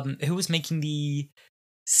get, who was making the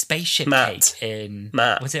spaceship cake in...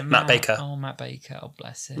 Matt. Was it Matt Baker. Oh, Matt Baker. Oh,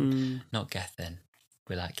 bless him. Not Gethin.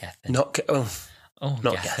 We like Gethin. Not Gethin.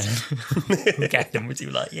 Gethin, would you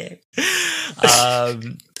like, yeah.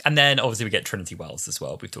 And then obviously we get Trinity Wells as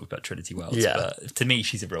well. We've talked about Trinity Wells. Yeah. But to me,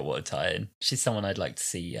 she's a real world tie-in. She's someone I'd like to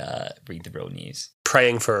see read the real news.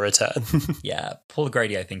 Praying for a return. Yeah. Paul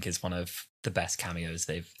O'Grady, I think, is one of the best cameos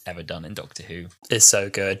they've ever done in Doctor Who. It's so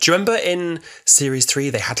good. Do you remember in Series 3,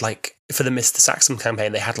 they had like, for the Mr. Saxon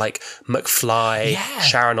campaign, they had like McFly,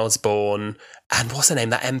 Sharon Osbourne, and what's her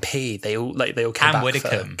name, that MP? They all came Anne back.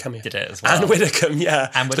 Widdecombe did it as well. Anne Widdecombe, yeah.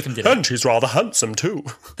 Anne Widdecombe did it. And she's rather handsome too.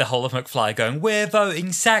 The whole of McFly going, we're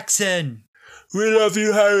voting Saxon. We love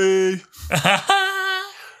you, Harry.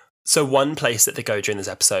 So one place that they go during this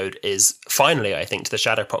episode is finally, I think, to the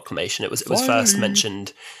Shadow Proclamation. It was first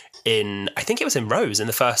mentioned in, I think it was in Rose in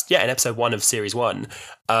episode 1 of Series 1.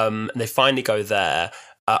 And they finally go there.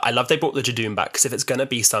 I love they brought the Jadoon back, because if it's going to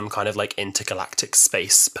be some kind of like intergalactic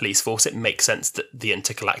space police force, it makes sense that the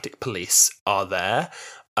intergalactic police are there.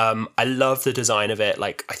 I love the design of it.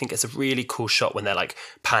 Like, I think it's a really cool shot when they're like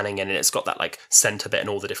panning in, and it's got that like center bit and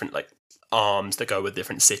all the different like arms that go with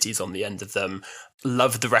different cities on the end of them.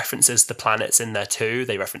 Love the references to planets in there too.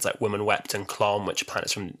 They reference like Woman Wept and Clom, which are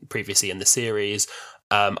planets from previously in the series.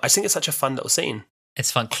 I just think it's such a fun little scene.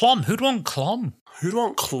 It's fun. Clom. Who'd want Clom? Who'd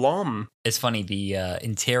want Clom? It's funny, the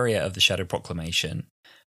interior of the Shadow Proclamation,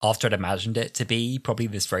 after I'd imagined it to be probably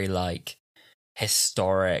this very like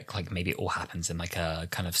historic, like maybe it all happens in like a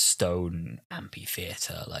kind of stone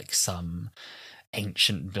amphitheater, like some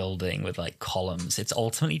ancient building with like columns. It's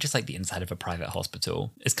ultimately just like the inside of a private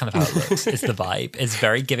hospital. It's kind of how it looks. It's the vibe. It's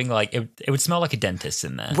very giving, like it would smell like a dentist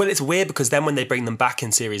in there. Well, it's weird because then when they bring them back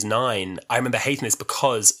in Series 9, I remember hating this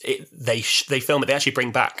because they film it. They actually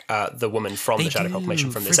bring back the woman from the Shadow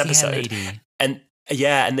Proclamation from this episode. And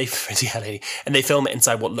yeah, and they film it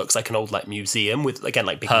inside what looks like an old like museum with, again,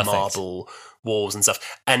 like big marble walls and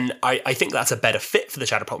stuff. And I think that's a better fit for the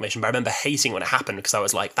Shadow Proclamation, but I remember hating when it happened because I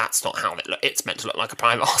was like, that's not how it looks. It's meant to look like a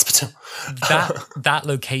private hospital. That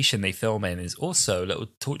location they film in is also, a little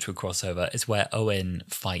Torchwood crossover, is where Owen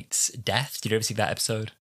fights Death. Did you ever see that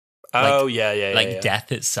episode? Oh, yeah. Like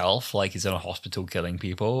Death itself, like, is in a hospital killing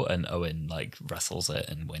people, and Owen like wrestles it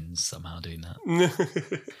and wins somehow doing that.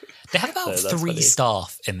 They have about 3 funny.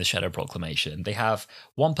 staff in the Shadow Proclamation. They have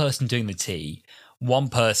one person doing the tea, one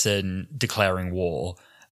person declaring war,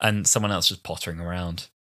 and someone else just pottering around.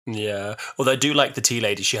 Yeah. Although I do like the tea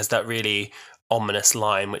lady. She has that really ominous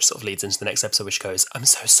line which sort of leads into the next episode, which goes, "I'm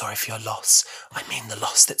so sorry for your loss. I mean the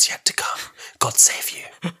loss that's yet to come. God save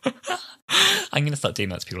you." I'm going to start doing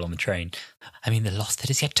that to people on the train. I mean the loss that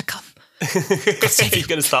is yet to come. God save you. You're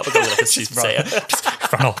going to start becoming like a soothsayer.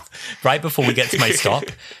 Just run off. Right before we get to my stop,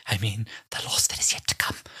 I mean the loss that is yet to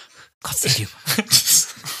come. God save you.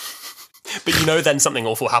 But you know then something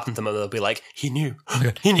awful happened to them and they'll be like, he knew. Oh my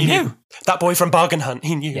God. He knew. That boy from Bargain Hunt,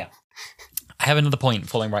 he knew. Yeah. I have another point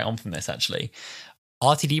following right on from this, actually.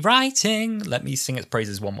 RTD writing. Let me sing its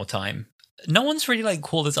praises one more time. No one's really like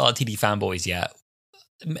called us RTD fanboys yet.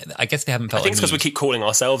 I guess they haven't felt. I think it's because we keep calling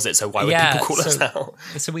ourselves it, so why would people call us out?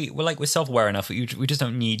 So we're self-aware enough. We just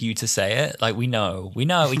don't need you to say it. Like we know, we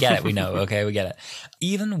get it, we know. Okay, we get it.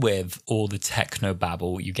 Even with all the techno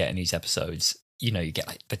babble you get in these episodes, you know, you get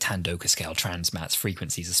like the Tandoka scale, transmats,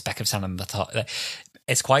 frequencies, a speck of sound on the top.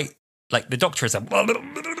 It's quite like the Doctor is over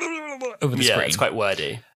the screen. It's quite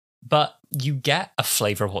wordy. But you get a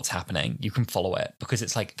flavour of what's happening. You can follow it because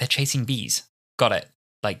it's like they're chasing bees. Got it.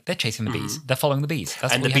 Like they're chasing the bees. They're following the bees.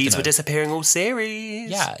 That's and the bees were disappearing all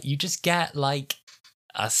series. Yeah, you just get like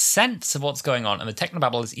a sense of what's going on. And the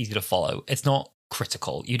technobabble is easy to follow. It's not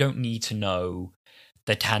critical. You don't need to know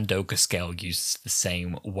the Tandoka scale uses the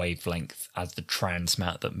same wavelength as the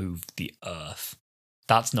transmat that moved the Earth.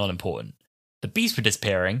 That's not important. The bees were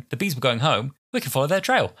disappearing. The bees were going home. We can follow their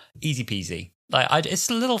trail. Easy peasy. Like it's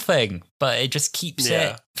a little thing, but it just keeps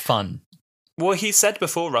it fun. Well, he said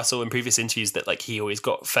before, Russell, in previous interviews that like he always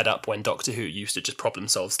got fed up when Doctor Who used to just problem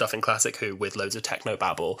solve stuff in Classic Who with loads of techno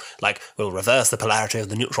babble, like we'll reverse the polarity of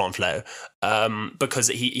the neutron flow, because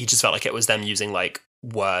he just felt like it was them using like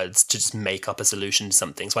words to just make up a solution to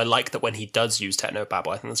something. So I like that when he does use techno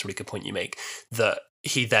babble, I think that's a really good point you make, that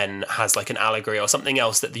he then has like an allegory or something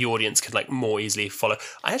else that the audience can like more easily follow.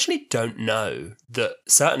 I actually don't know that,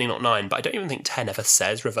 certainly not 9, but I don't even think 10 ever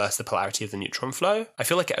says reverse the polarity of the neutron flow. I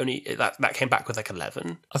feel like it only that came back with like 11.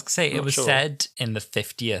 I was gonna say it was said in the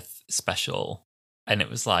 50th special, and it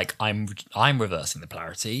was like I'm reversing the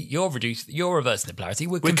polarity. You're reversing the polarity.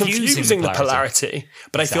 We're confusing the polarity.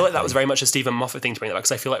 But exactly. I feel like that was very much a Stephen Moffat thing to bring that back,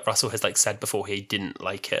 because I feel like Russell has like said before he didn't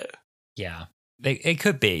like it. Yeah, it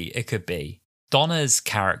could be. It could be. Donna's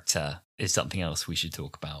character is something else we should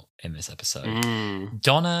talk about in this episode.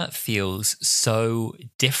 Donna feels so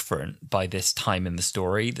different by this time in the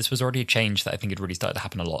story. This was already a change that I think had really started to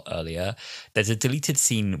happen a lot earlier. There's a deleted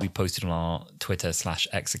scene we posted on our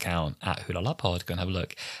Twitter/X account at HulaLaPod. Go and have a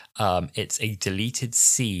look. It's a deleted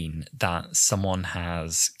scene that someone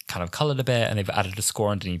has kind of coloured a bit, and they've added a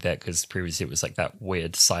score underneath it because previously it was like that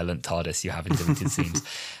weird silent TARDIS you have in deleted scenes.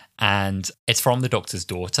 And it's from the Doctor's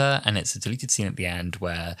daughter, and it's a deleted scene at the end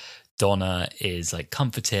where Donna is like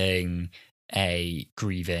comforting a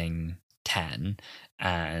grieving 10,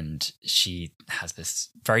 and she has this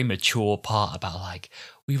very mature part about like,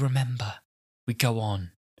 we remember, we go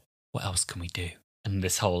on, what else can we do? And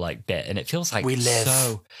this whole like bit, and it feels like we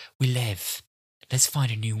live, let's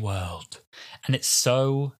find a new world. And it's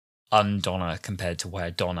so un-Donna compared to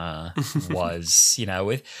where Donna was, you know,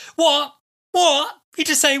 with what? You're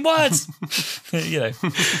just saying words. You know,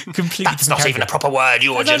 completely. That's not even a proper word.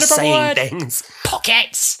 You're just saying things.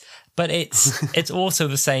 Pockets. But it's also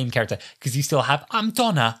the same character, because you still have, I'm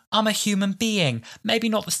Donna. I'm a human being. Maybe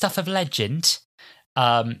not the stuff of legend.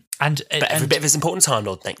 But every bit of his important Time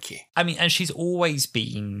Lord. Thank you. I mean, and she's always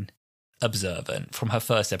been observant. From her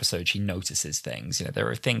first episode, she notices things. You know, there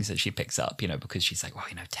are things that she picks up. You know, because she's like, well,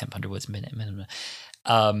 you know, 1,000 words a minute.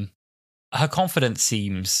 Her confidence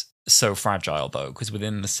seems so fragile, though, because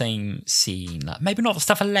within the same scene, like, maybe not the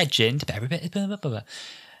stuff of legend, but every bit, blah, blah, blah,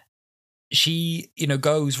 she, you know,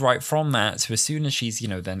 goes right from that to, as soon as she's, you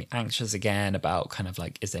know, then anxious again about kind of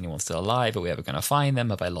like, is anyone still alive? Are we ever going to find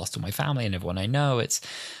them? Have I lost all my family and everyone I know?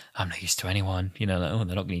 I'm not used to anyone, you know, like, oh,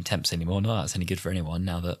 they're not going to need temps anymore. No, that's any good for anyone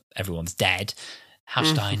now that everyone's dead. How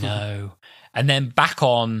should I know? And then back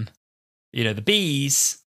on, you know, the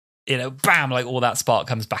bees, you know, bam, like all that spark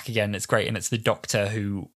comes back again. It's great. And it's the Doctor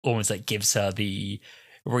who almost like gives her the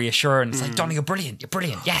reassurance. Like, Donna, you're brilliant. You're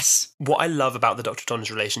brilliant. Yes. What I love about the Doctor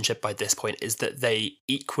Donna's relationship by this point is that they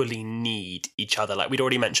equally need each other. Like, we'd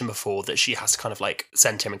already mentioned before that she has to kind of like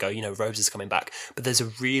send him and go, Rose is coming back. But there's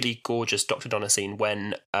a really gorgeous Doctor Donna scene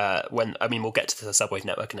when we'll get to the Subwave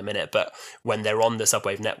Network in a minute, but when they're on the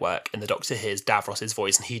Subwave Network and the Doctor hears Davros's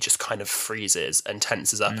voice and he just kind of freezes and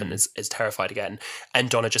tenses up and is terrified again. And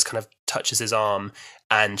Donna just kind of touches his arm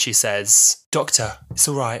and she says, Doctor, it's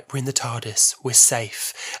all right. We're in the TARDIS. We're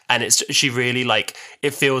safe. And she really like,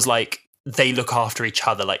 it feels like they look after each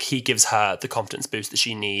other. Like, he gives her the confidence boost that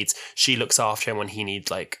she needs. She looks after him when he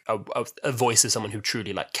needs like a voice of someone who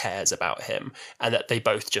truly like cares about him. And that they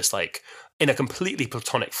both just like, in a completely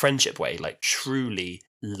platonic friendship way, like truly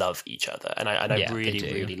love each other. And I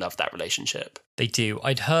really love that relationship. They do.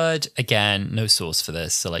 I'd heard, again, no source for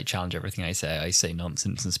this, so like challenge everything I say. I say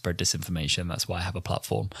nonsense and spread disinformation. That's why I have a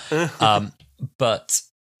platform. But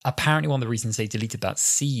apparently one of the reasons they deleted that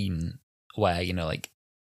scene where, like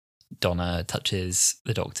Donna touches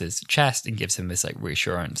the Doctor's chest and gives him this like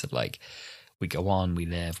reassurance of like, we go on, we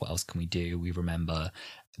live, what else can we do? We remember,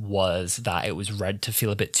 was that it was read to feel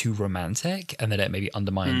a bit too romantic and that it maybe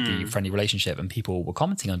undermined the friendly relationship, and people were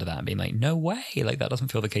commenting under that and being like, no way, like that doesn't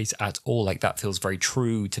feel the case at all. Like, that feels very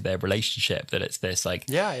true to their relationship, that it's this like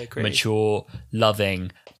I agree. Mature,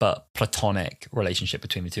 loving but platonic relationship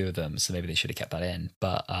between the two of them. So maybe they should have kept that in.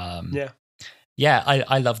 But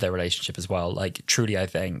I love their relationship as well. Like, truly, I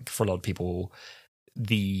think for a lot of people,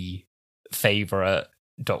 the favorite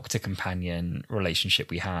Doctor companion relationship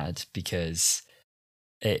we had, because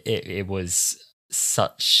it was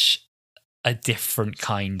such a different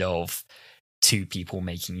kind of two people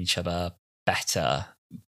making each other better,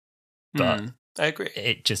 but I agree,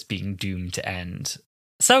 it just being doomed to end.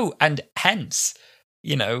 So, and hence,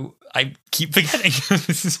 I keep forgetting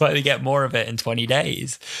this is why they get more of it in 20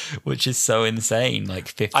 days, which is so insane. Like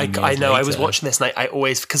 15 years I know. later. I was watching this and I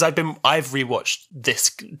always, because I've rewatched this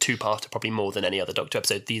two-parter probably more than any other Doctor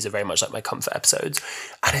episode. These are very much like my comfort episodes,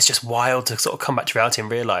 and it's just wild to sort of come back to reality and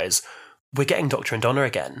realise we're getting Doctor and Donna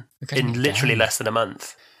again in literally less than a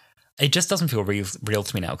month. It just doesn't feel real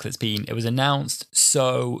to me now, because it was announced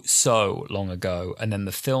so long ago, and then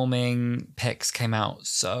the filming pics came out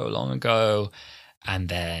so long ago. And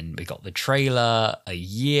then we got the trailer a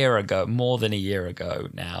year ago, more than a year ago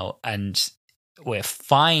now. And we're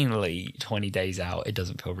finally 20 days out. It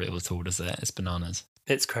doesn't feel real at all, does it? It's bananas.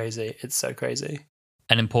 It's crazy. It's so crazy.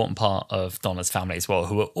 An important part of Donna's family as well,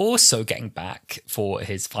 who are also getting back for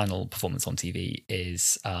his final performance on TV,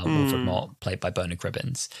 is Wilfred Mott, played by Bernard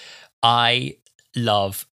Cribbins. I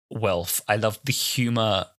love Wilf. I love the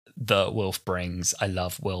humour that Wilf brings. I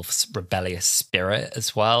love Wilf's rebellious spirit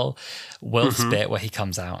as well. Wilf's bit where he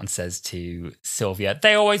comes out and says to Sylvia,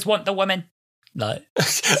 they always want the women. Like,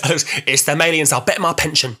 it's them aliens, I'll bet my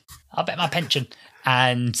pension.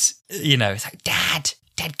 And, it's like, Dad,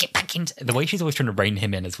 get back into... The way she's always trying to rein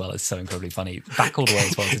him in as well is so incredibly funny. Back all the way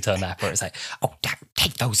as well to Turn Nap, where it's like, oh, Dad,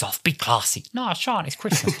 take those off, be classy. No, I shan't, it's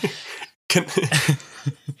Christmas.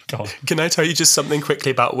 Can I tell you just something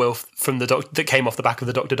quickly about Wilf from that came off the back of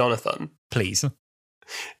the Dr. Donathon? Please.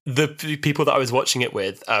 The people that I was watching it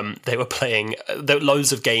with, they were playing there were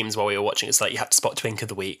loads of games while we were watching. It's like you had to spot Twink of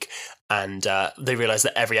the week, and they realised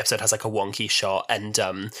that every episode has like a wonky shot, and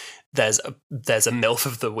there's a MILF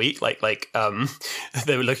of the week, like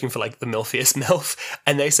they were looking for like the milfiest MILF,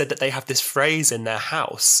 and they said that they have this phrase in their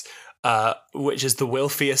house, which is the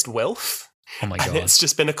Wilfiest Wilf. Oh my God. And it's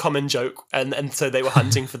just been a common joke. And so they were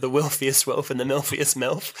hunting for the Wilfiest Wilf and the Milfiest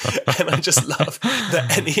MILF. And I just love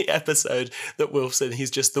that any episode that Wilf's in,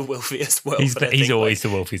 he's just the Wilfiest Wilf. He's always the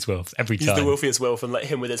Wilfiest Wilf, every time. He's the Wilfiest Wilf, and like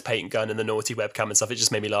him with his paint gun and the naughty webcam and stuff, it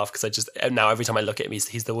just made me laugh, because now every time I look at him,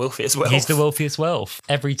 he's the Wilfiest Wilf. He's the Wilfiest Wilf,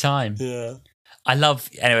 every time. Yeah. I love,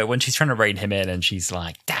 anyway, when she's trying to rein him in and she's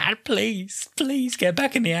like, Dad, please get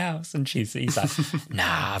back in the house. And he's like,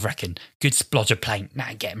 nah, I reckon, good splodge of paint.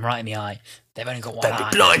 Nah, get him right in the eye. They've only got one eye.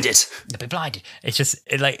 They'll be blinded. It's just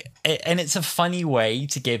and it's a funny way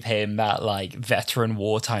to give him that like veteran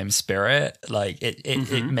wartime spirit. Like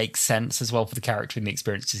it makes sense as well for the character and the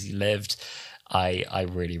experiences he lived. I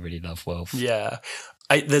really, really love Wilf. Yeah.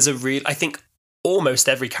 I think almost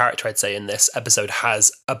every character I'd say in this episode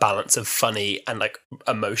has a balance of funny and like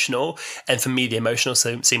emotional. And for me, the emotional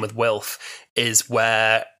scene with Wilf is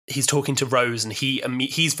where he's talking to Rose, and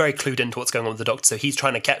he's very clued into what's going on with the Doctor, so he's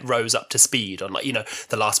trying to get Rose up to speed on, like, you know,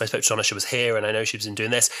 the last time I spoke to Donna, she was here, and I know she's been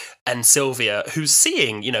doing this. And Sylvia, who's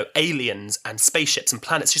seeing, you know, aliens and spaceships and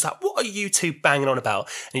planets, she's like, what are you two banging on about?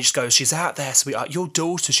 And he just goes, she's out there, sweetheart, your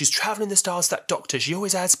daughter, she's travelling the stars, that Doctor, she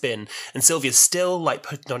always has been. And Sylvia's still, like,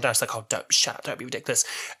 putting on down, she's like, oh, don't, shut up, don't be ridiculous.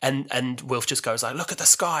 And Wilf just goes, like, look at the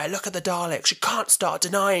sky, look at the Daleks, you can't start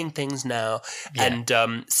denying things now. Yeah.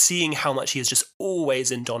 And seeing how much he is just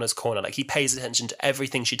always in Donna's corner, like, he pays attention to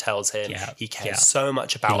everything she tells him. Yeah. He cares so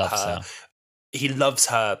much about her. He loves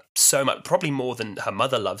her so much, probably more than her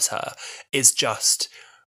mother loves her. Is just,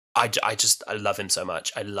 I love him so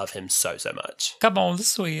much. I love him so much. Come on,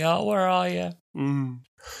 sweetheart, where are you?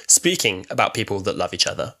 Speaking about people that love each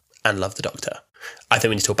other and love the Doctor, I think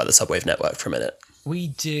we need to talk about the Subwave Network for a minute. We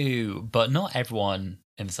do, but not everyone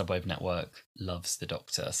in the Subwave Network loves the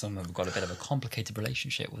Doctor. Some of them have got a bit of a complicated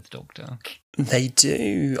relationship with the Doctor. They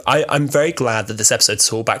do. I'm very glad that this episode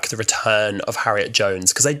saw back the return of Harriet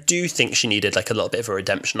Jones, because I do think she needed, like, a little bit of a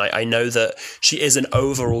redemption. I know that she is an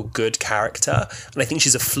overall good character, and I think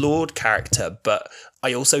she's a flawed character, but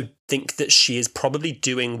I also think that she is probably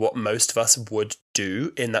doing what most of us would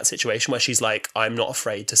do in that situation, where she's like, I'm not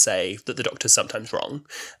afraid to say that the Doctor's sometimes wrong,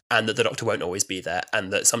 and that the Doctor won't always be there,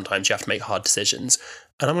 and that sometimes you have to make hard decisions,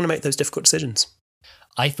 and I'm going to make those difficult decisions.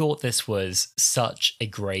 I thought this was such a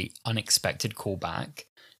great unexpected callback,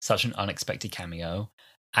 such an unexpected cameo,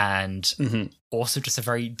 and also just a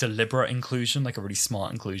very deliberate inclusion, like a really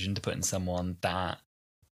smart inclusion to put in someone that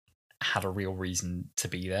had a real reason to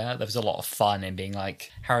be there. There was a lot of fun in being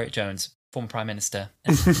like, Harriet Jones, former Prime Minister.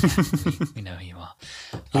 We know who you are.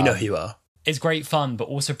 We know who you are. It's great fun, but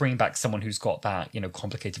also bring back someone who's got that, you know,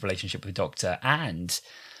 complicated relationship with the Doctor and,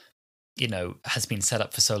 you know, has been set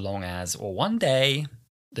up for so long as, or one day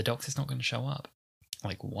the Doctor's not going to show up.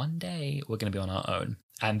 Like, one day we're going to be on our own.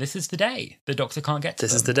 And this is the day the Doctor can't get to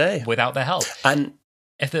This is the day. Without their help. And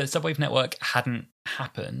if the Subwave Network hadn't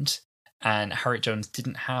happened and Harriet Jones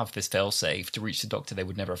didn't have this failsafe to reach the Doctor, they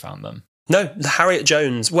would never have found them. No, the Harriet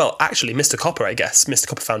Jones, well, actually, Mr. Copper, I guess, Mr.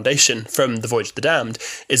 Copper Foundation from The Voyage of the Damned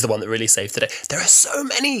is the one that really saved the day. There are so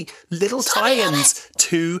many little tie-ins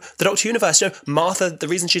to the Doctor Universe. You know, Martha, the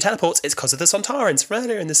reason she teleports is because of the Sontarans from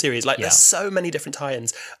earlier in the series. Like, there's so many different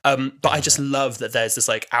tie-ins. But I just love that there's this,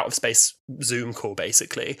 like, out-of-space Zoom call,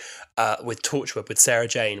 basically, with Torchwood, with Sarah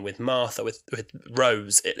Jane, with Martha, with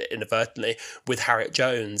Rose, inadvertently, with Harriet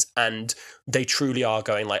Jones. And they truly are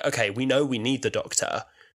going like, okay, we know we need the Doctor,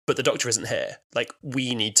 but the Doctor isn't here. Like,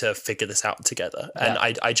 we need to figure this out together. And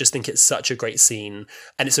I just think it's such a great scene.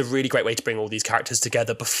 And it's a really great way to bring all these characters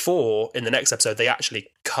together before, in the next episode, they actually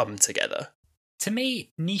come together. To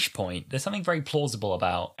me, niche point, there's something very plausible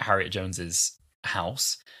about Harriet Jones's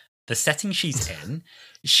house. The setting she's in,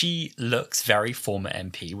 she looks very former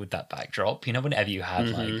MP with that backdrop. You know, whenever you had,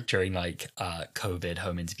 like, during, like, COVID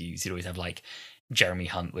home interviews, you'd always have, like, Jeremy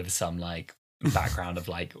Hunt with some, like, background of,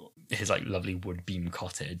 like, his, like, lovely wood beam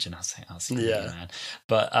cottage, and I was like, oh, so man.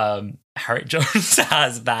 But Harriet Jones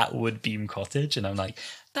has that wood beam cottage, and I'm like,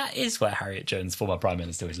 that is where Harriet Jones, former Prime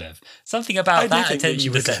Minister, would live. Something about that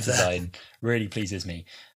attention to set design really pleases me.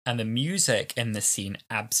 And the music in this scene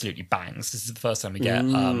absolutely bangs. This is the first time we get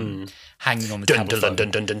hanging on the telephone.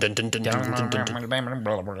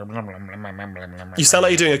 You sound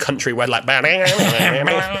like you're doing a country where, like,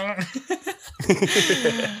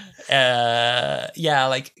 yeah,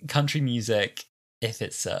 like country music, if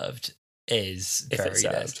it's served, is very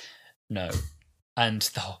good. No. And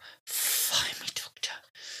the whole, find me, Doctor.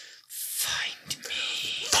 Find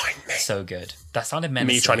me. Find me. So good. That sounded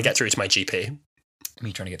menacing. Me trying to get through to my GP.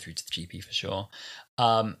 Me trying to get through to the GP for sure.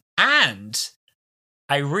 And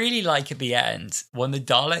I really like at the end when the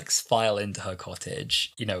Daleks file into her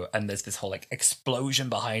cottage, you know, and there's this whole like explosion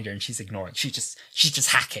behind her and she's ignoring. She's just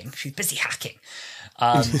hacking. She's busy hacking.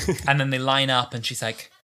 And then they line up and she's like,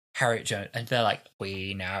 Harriet Jones, and they're like,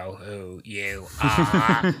 we know who you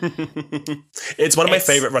are. It's one of my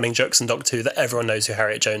favourite running jokes in Doctor Who that everyone knows who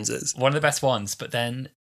Harriet Jones is. One of the best ones, but then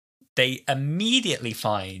they immediately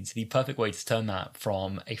find the perfect way to turn that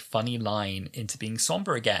from a funny line into being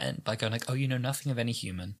somber again by going like, oh, you know nothing of any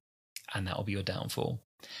human, and that will be your downfall.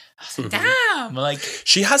 I was like, damn! Like,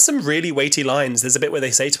 she has some really weighty lines. There's a bit where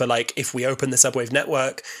they say to her, like, if we open the Subwave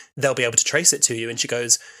network, they'll be able to trace it to you. And she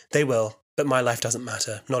goes, they will, but my life doesn't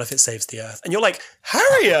matter. Not if it saves the Earth. And you're like,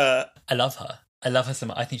 Harriet! I love her. I love her so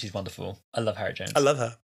much. I think she's wonderful. I love Harriet Jones. I love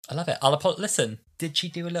her. I love it. Listen, did she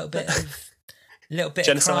do a little bit of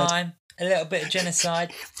genocide. Of crime? A little bit of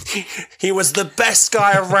genocide? He was the best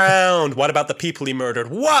guy around. What about the people he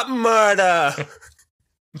murdered? What murder?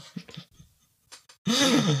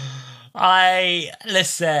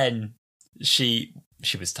 Listen. She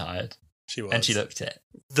was tired. She was. And she looked it.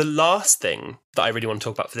 The last thing that I really want to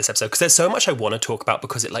talk about for this episode, because there's so much I want to talk about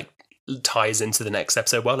because it like ties into the next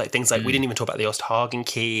episode well, like things like we didn't even talk about the Osthagen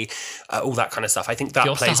key, all that kind of stuff. I think that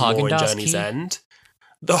plays more in Journey's End.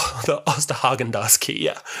 The Osterhagen-Das key,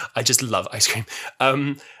 yeah. I just love ice cream.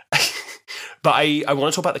 But I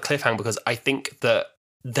want to talk about the cliffhanger because I think that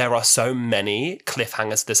there are so many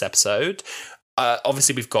cliffhangers this episode.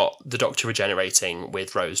 Obviously, we've got the Doctor regenerating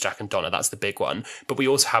with Rose, Jack and Donna. That's the big one. But we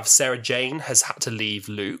also have Sarah Jane has had to leave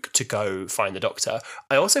Luke to go find the Doctor.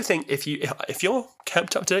 I also think if you're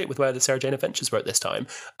kept up to date with where the Sarah Jane adventures were at this time,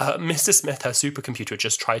 Mr. Smith, her supercomputer,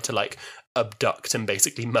 just tried to like abduct and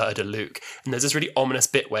basically murder Luke. And there's this really ominous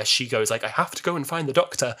bit where she goes like, I have to go and find the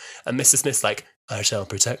Doctor. And Mr. Smith's like, I shall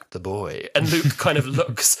protect the boy. And Luke kind of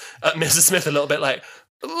looks at Mr. Smith a little bit like,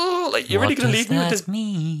 oh, like you're really going to leave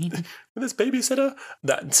me with this babysitter?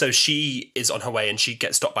 So she is on her way and she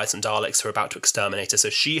gets stopped by some Daleks who are about to exterminate her. So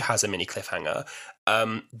she has a mini cliffhanger.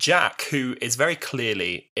 Jack, who is very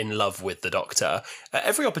clearly in love with the Doctor, at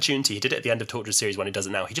every opportunity, he did it at the end of Torchwood series when he does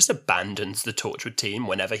it now, he just abandons the Torchwood team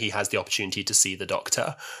whenever he has the opportunity to see the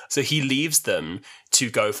Doctor. So he leaves them to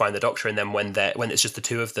go find the Doctor, and then when it's just the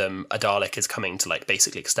two of them, a Dalek is coming to like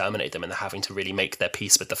basically exterminate them, and they're having to really make their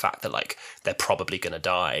peace with the fact that like they're probably going to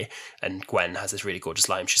die. And Gwen has this really gorgeous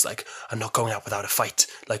line. She's like, I'm not going out without a fight.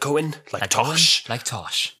 Like Owen, like Tosh. Like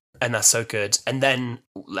Tosh. And that's so good. And then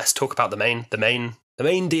let's talk about the main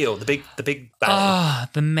deal, the big bang.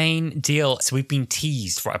 The main deal. So we've been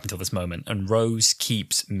teased right up until this moment, and Rose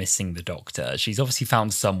keeps missing the Doctor. She's obviously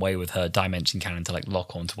found some way with her dimension cannon to like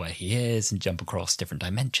lock onto where he is and jump across different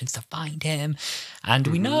dimensions to find him. And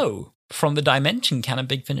we know from the Dimension Canon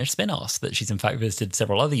Big Finish spin-offs that she's in fact visited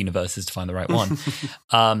several other universes to find the right one.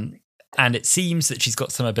 And it seems that she's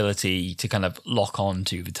got some ability to kind of lock on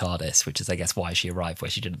to the TARDIS, which is, I guess, why she arrived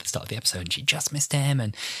where she did at the start of the episode. And she just missed him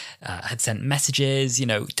and had sent messages,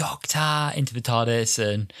 Doctor, into the TARDIS.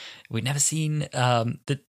 And we'd never seen and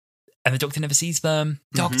the Doctor never sees them.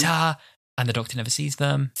 Doctor, and the Doctor never sees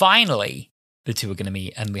them. Finally, the two are going to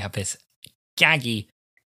meet. And we have this gaggy,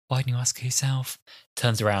 why didn't you ask yourself?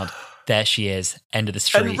 Turns around. There she is, end of the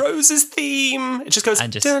street. And Rose's theme, it just goes,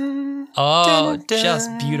 and just, dun, just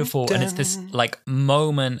beautiful. Dun. And it's this like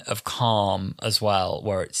moment of calm as well,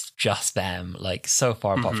 where it's just them, like so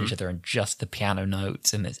far apart from each other, and just the piano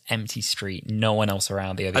notes and this empty street, no one else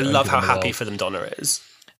around. I love how happy for them Donna is.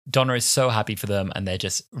 Donna is so happy for them, and they're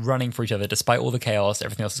just running for each other despite all the chaos,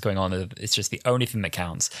 everything else is going on. It's just the only thing that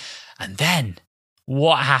counts. And then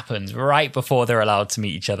what happens right before they're allowed to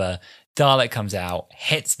meet each other? Dalek comes out,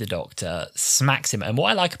 hits the Doctor, smacks him. And what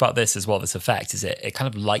I like about this as well, this effect, is it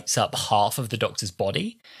kind of lights up half of the Doctor's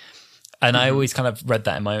body. And I always kind of read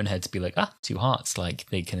that in my own head to be like, two hearts. Like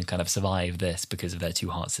they can kind of survive this because of their two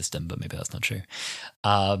heart system, but maybe that's not true.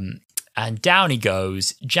 And down he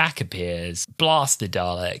goes, Jack appears, blasts the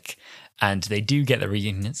Dalek, and they do get the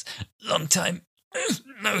reunion. It's long time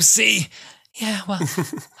no see. Yeah, well,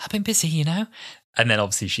 I've been busy, And then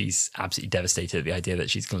obviously she's absolutely devastated at the idea that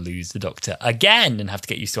she's going to lose the Doctor again and have to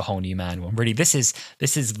get used to a whole new man. Well, really, this is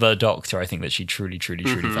the Doctor, I think, that she truly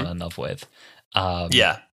fell in love with.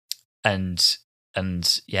 And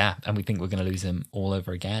we think we're going to lose him all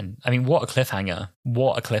over again. I mean, what a cliffhanger.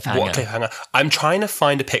 What a cliffhanger. I'm trying to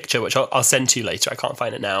find a picture, which I'll send to you later. I can't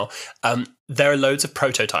find it now. There are loads of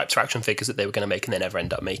prototypes for action figures that they were going to make and they never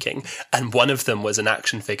end up making. And one of them was an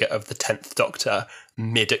action figure of the 10th Doctor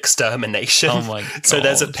mid-extermination. Oh my God. So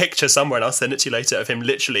there's a picture somewhere, and I'll send it to you later, of him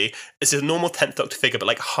literally, it's a normal 10th Doctor figure, but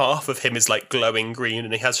like half of him is like glowing green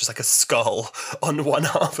and he has just like a skull on one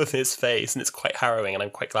half of his face, and it's quite harrowing, and I'm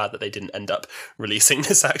quite glad that they didn't end up releasing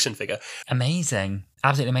this action figure. Amazing.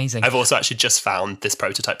 Absolutely amazing. I've also actually just found this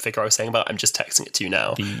prototype figure I was saying about. I'm just texting it to you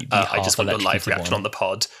now. I just want a live reaction on the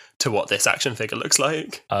pod to what this action figure looks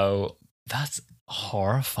like. Oh, that's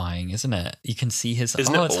horrifying, isn't it? You can see his...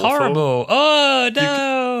 Isn't it's awful? Horrible. Oh,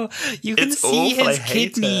 no. You can see awful. his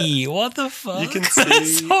kidney. What the fuck? You can see...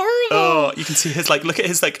 That's horrible. Oh, you can see his, like, look at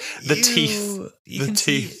his, like, the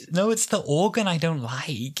teeth. No, it's the organ I don't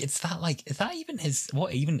like. It's that, like, is that even his...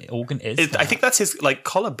 What even organ is that? I think that's his, like,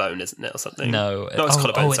 collarbone, isn't it, or something? No. No, it's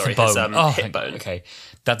collarbone, sorry. It's a bone. His hip bone. Okay,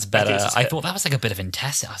 that's better. I thought that was, like, a bit of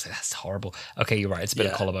intestine. I was like, that's horrible. Okay, you're right. It's a bit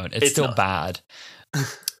of collarbone. It's still not bad.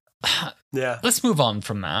 Yeah. Let's move on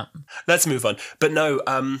from that. Let's move on. But no,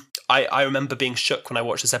 I remember being shook when I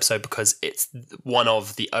watched this episode because it's one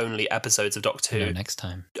of the only episodes of Doctor Who. No next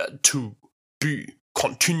time. To be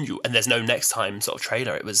continue. And there's no next time sort of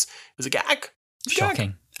trailer. It was a gag.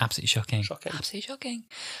 Shocking. Absolutely shocking. Absolutely shocking.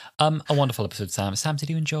 A wonderful episode, Sam. Sam, did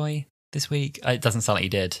you enjoy this week? It doesn't sound like you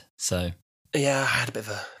did, so... Yeah, I had a bit of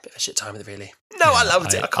a shit time with it, really. No, I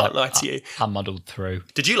loved it. I can't lie to you. I muddled through.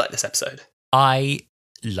 Did you like this episode? I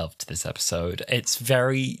loved this episode. It's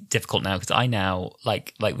very difficult now because I now,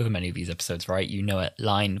 like with many of these episodes, right? You know it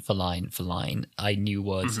line for line for line. I knew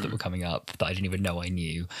words that were coming up that I didn't even know I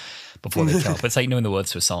knew before they came up. It's like knowing the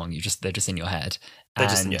words to a song. They're just in your head. They're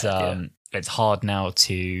just in your head, it's hard now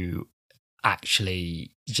to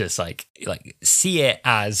actually just like see it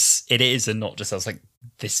as it is and not just as like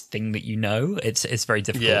this thing that you know. It's very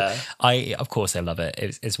difficult. Of course I love it.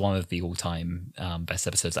 It's one of the all-time best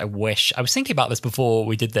episodes. I was thinking about this before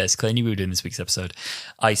we did this because I knew we were doing this week's episode.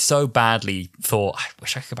 I so badly thought I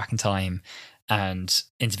wish I could go back in time and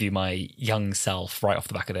interview my young self right off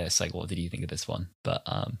the back of this, like, what did you think of this one? But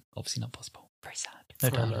obviously not possible. Very sad. No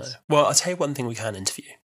dollars. Well, I'll tell you one thing we can interview,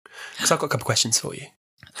 because I've got a couple of questions for you.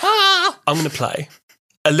 I'm going to play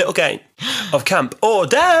a little game of Camp or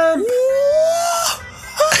Damp.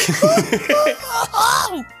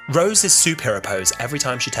 Rose's superhero pose every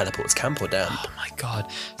time she teleports, camp or damp? Oh my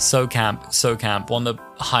god, so camp. One of the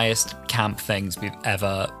highest camp things we've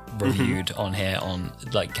ever reviewed on here on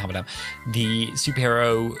like Camp or Damp. The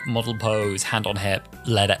superhero model pose, hand on hip,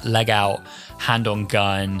 leg out, hand on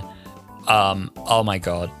gun. Oh my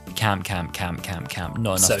god, camp. Not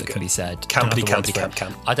enough that can be said.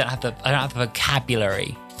 Campy. I don't have the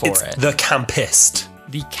vocabulary for it. It's the campist.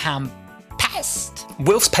 The campist.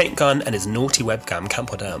 Wilf's paint gun and his naughty webcam,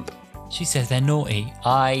 camp or damp? She says they're naughty.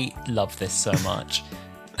 I love this so much.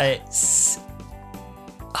 It's...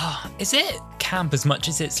 is it camp as much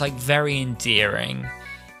as it's like very endearing?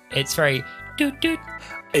 It's very...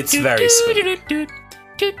 It's very sweet.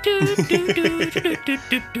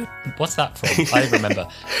 What's that from? I don't remember.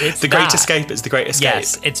 It's The Great Escape. It's The Great Escape.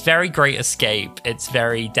 Yes, it's very Great Escape. It's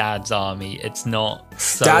very Dad's Army. It's not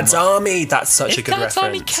so Dad's Army. That's such a good Dad's reference.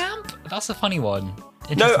 Army camp? That's a funny one.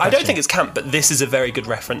 No, I don't think it's camp, but this is a very good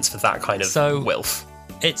reference for that kind of Wilf.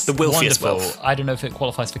 It's the Wilfiest wonderful. Wilf. I don't know if it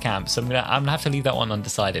qualifies for camp, so I'm gonna have to leave that one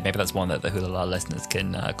undecided. Maybe that's one that the Hula La listeners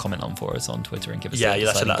can comment on for us on Twitter and give us. Yeah,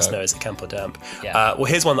 you'll have to let us know. Is it camp or damp? Yeah. Well,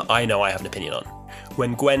 here's one that I know I have an opinion on.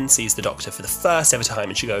 When Gwen sees the Doctor for the first ever time,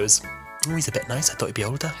 and she goes, "Oh, he's a bit nice. I thought he'd be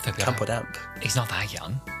older." Camp or damp? He's not that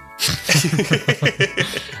young.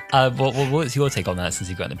 What's your take on that, since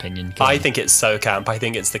you've got an opinion? I think it's so camp. I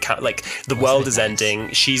think it's the camp. Like, the world is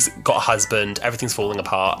ending. She's got a husband. Everything's falling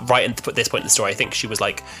apart. Right at this point in the story, I think she was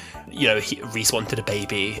like, Reese wanted a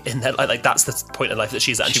baby. In there, like that's the point in life that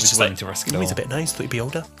she's at. She was willing to risk it all. He's a bit nice. Thought he'd be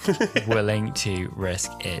older. Willing to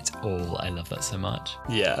risk it all. I love that so much.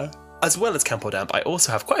 Yeah. As well as camp or damp, I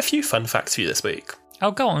also have quite a few fun facts for you this week.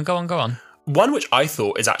 Oh, go on. One which I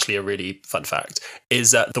thought is actually a really fun fact is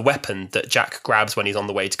the weapon that Jack grabs when he's on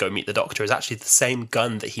the way to go meet the Doctor is actually the same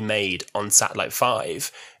gun that he made on Satellite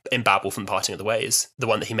 5 in Babel from the Parting of the Ways, the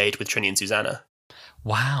one that he made with Trini and Susanna.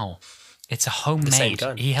 Wow. It's a homemade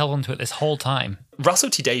gun. He held onto it this whole time. Russell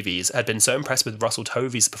T Davies had been so impressed with Russell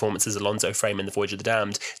Tovey's performance as Alonzo Frame in The Voyage of the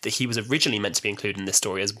Damned that he was originally meant to be included in this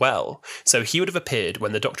story as well. So he would have appeared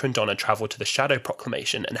when the Doctor and Donna travelled to the Shadow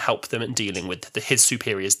Proclamation and helped them in dealing with his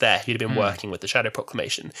superiors there. He'd have been working with the Shadow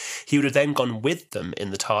Proclamation. He would have then gone with them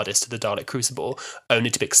in the TARDIS to the Dalek Crucible,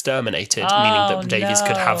 only to be exterminated, meaning that Davies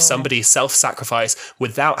could have somebody self-sacrifice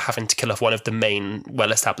without having to kill off one of the main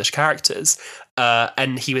well-established characters.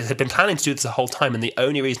 And he had been planning to do this the whole time, and the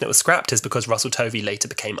only reason it was scrapped is because Russell Tovey later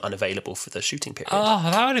became unavailable for the shooting period. Oh,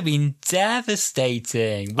 that would have been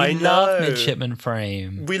devastating. I know. Love Midshipman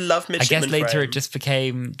Frame. We love Midshipman Frame. I guess later it just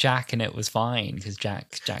became Jack and it was fine because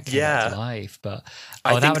Jack came back to life. But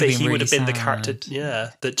I think that he really would have been sad. the character,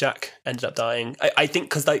 that Jack ended up dying. I think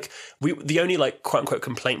because the only quote unquote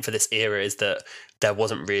complaint for this era is that there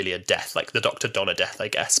wasn't really a death, like the Dr. Donna death, I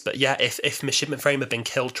guess. But yeah, if Midshipman Frame had been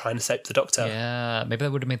killed trying to save the Doctor. Yeah, maybe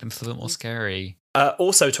that would have made them feel a bit more scary.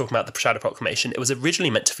 Also talking about the Shadow Proclamation, it was originally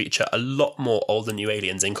meant to feature a lot more old and new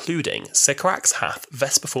aliens, including Sycorax Hath,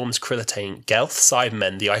 Vesperforms Krillatane, Gelth,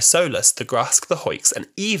 Cybermen, the Isolus, the Grusk, the Hoiks, and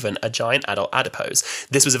even a giant adult adipose.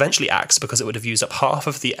 This was eventually axed because it would have used up half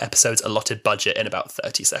of the episode's allotted budget in about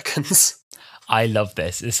 30 seconds. I love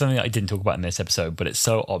this. It's something that I didn't talk about in this episode, but it's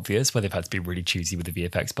so obvious where they've had to be really choosy with the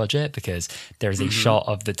VFX budget, because there is a shot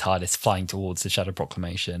of the TARDIS flying towards the Shadow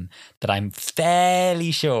Proclamation that I'm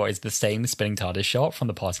fairly sure is the same spinning TARDIS shot from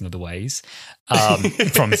The Parting of the Ways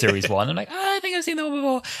from Series 1. I'm like, I think I've seen that one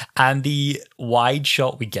before. And the wide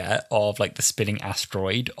shot we get of like the spinning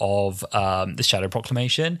asteroid of the Shadow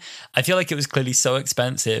Proclamation, I feel like it was clearly so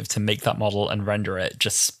expensive to make that model and render it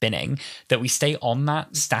just spinning that we stay on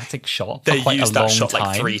that static shot for quite used that shot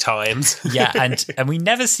like 3 times. Yeah, and we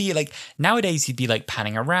never see it. Like nowadays, you'd be like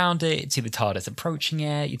panning around it, you'd see the TARDIS approaching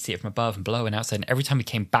it, you'd see it from above and below and outside. And every time we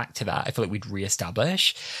came back to that, I feel like we'd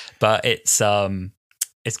reestablish. But it's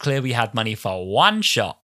clear we had money for one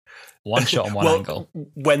shot on one angle.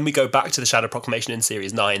 When we go back to the Shadow Proclamation in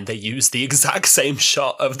Series 9, they use the exact same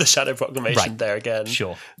shot of the Shadow Proclamation there again.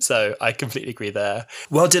 Sure. So I completely agree there.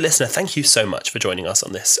 Well, dear listener, thank you so much for joining us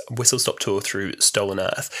on this Whistle Stop tour through Stolen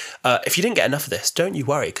Earth. If you didn't get enough of this, don't you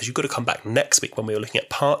worry, because you've got to come back next week when we were looking at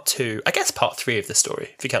part 2, I guess part 3 of the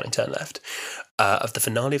story, if you're counting Turn Left, of the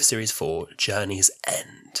finale of Series 4, Journey's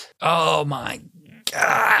End. Oh my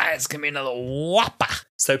God, it's going to be another whopper.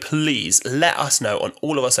 So please let us know on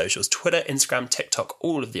all of our socials, Twitter, Instagram, TikTok,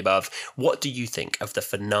 all of the above. What do you think of the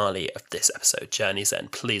finale of this episode, Journey's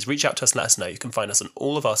End? Please reach out to us and let us know. You can find us on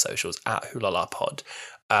all of our socials at HulaLaPod.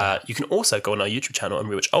 You can also go on our YouTube channel and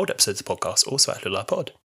rewatch old episodes of the podcast, also at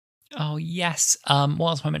HulaLaPod. Oh, yes. What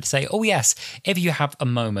else am I meant to say? Oh, yes. If you have a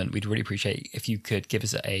moment, we'd really appreciate if you could give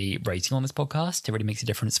us a rating on this podcast. It really makes a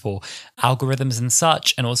difference for algorithms and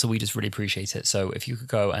such. And also, we just really appreciate it. So if you could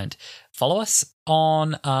go and follow us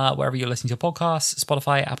on wherever you're listening to your podcast,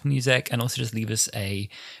 Spotify, Apple Music, and also just leave us a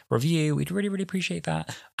review. We'd really, really appreciate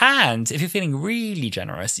that. And if you're feeling really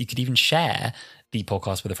generous, you could even share the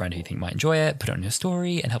podcast with a friend who you think might enjoy it, put it on your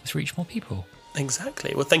story, and help us reach more people.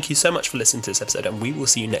 Exactly. Well, thank you so much for listening to this episode, and we will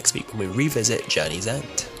see you next week when we revisit Journey's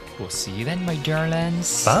End. We'll see you then, my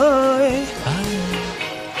darlings. Bye. Bye.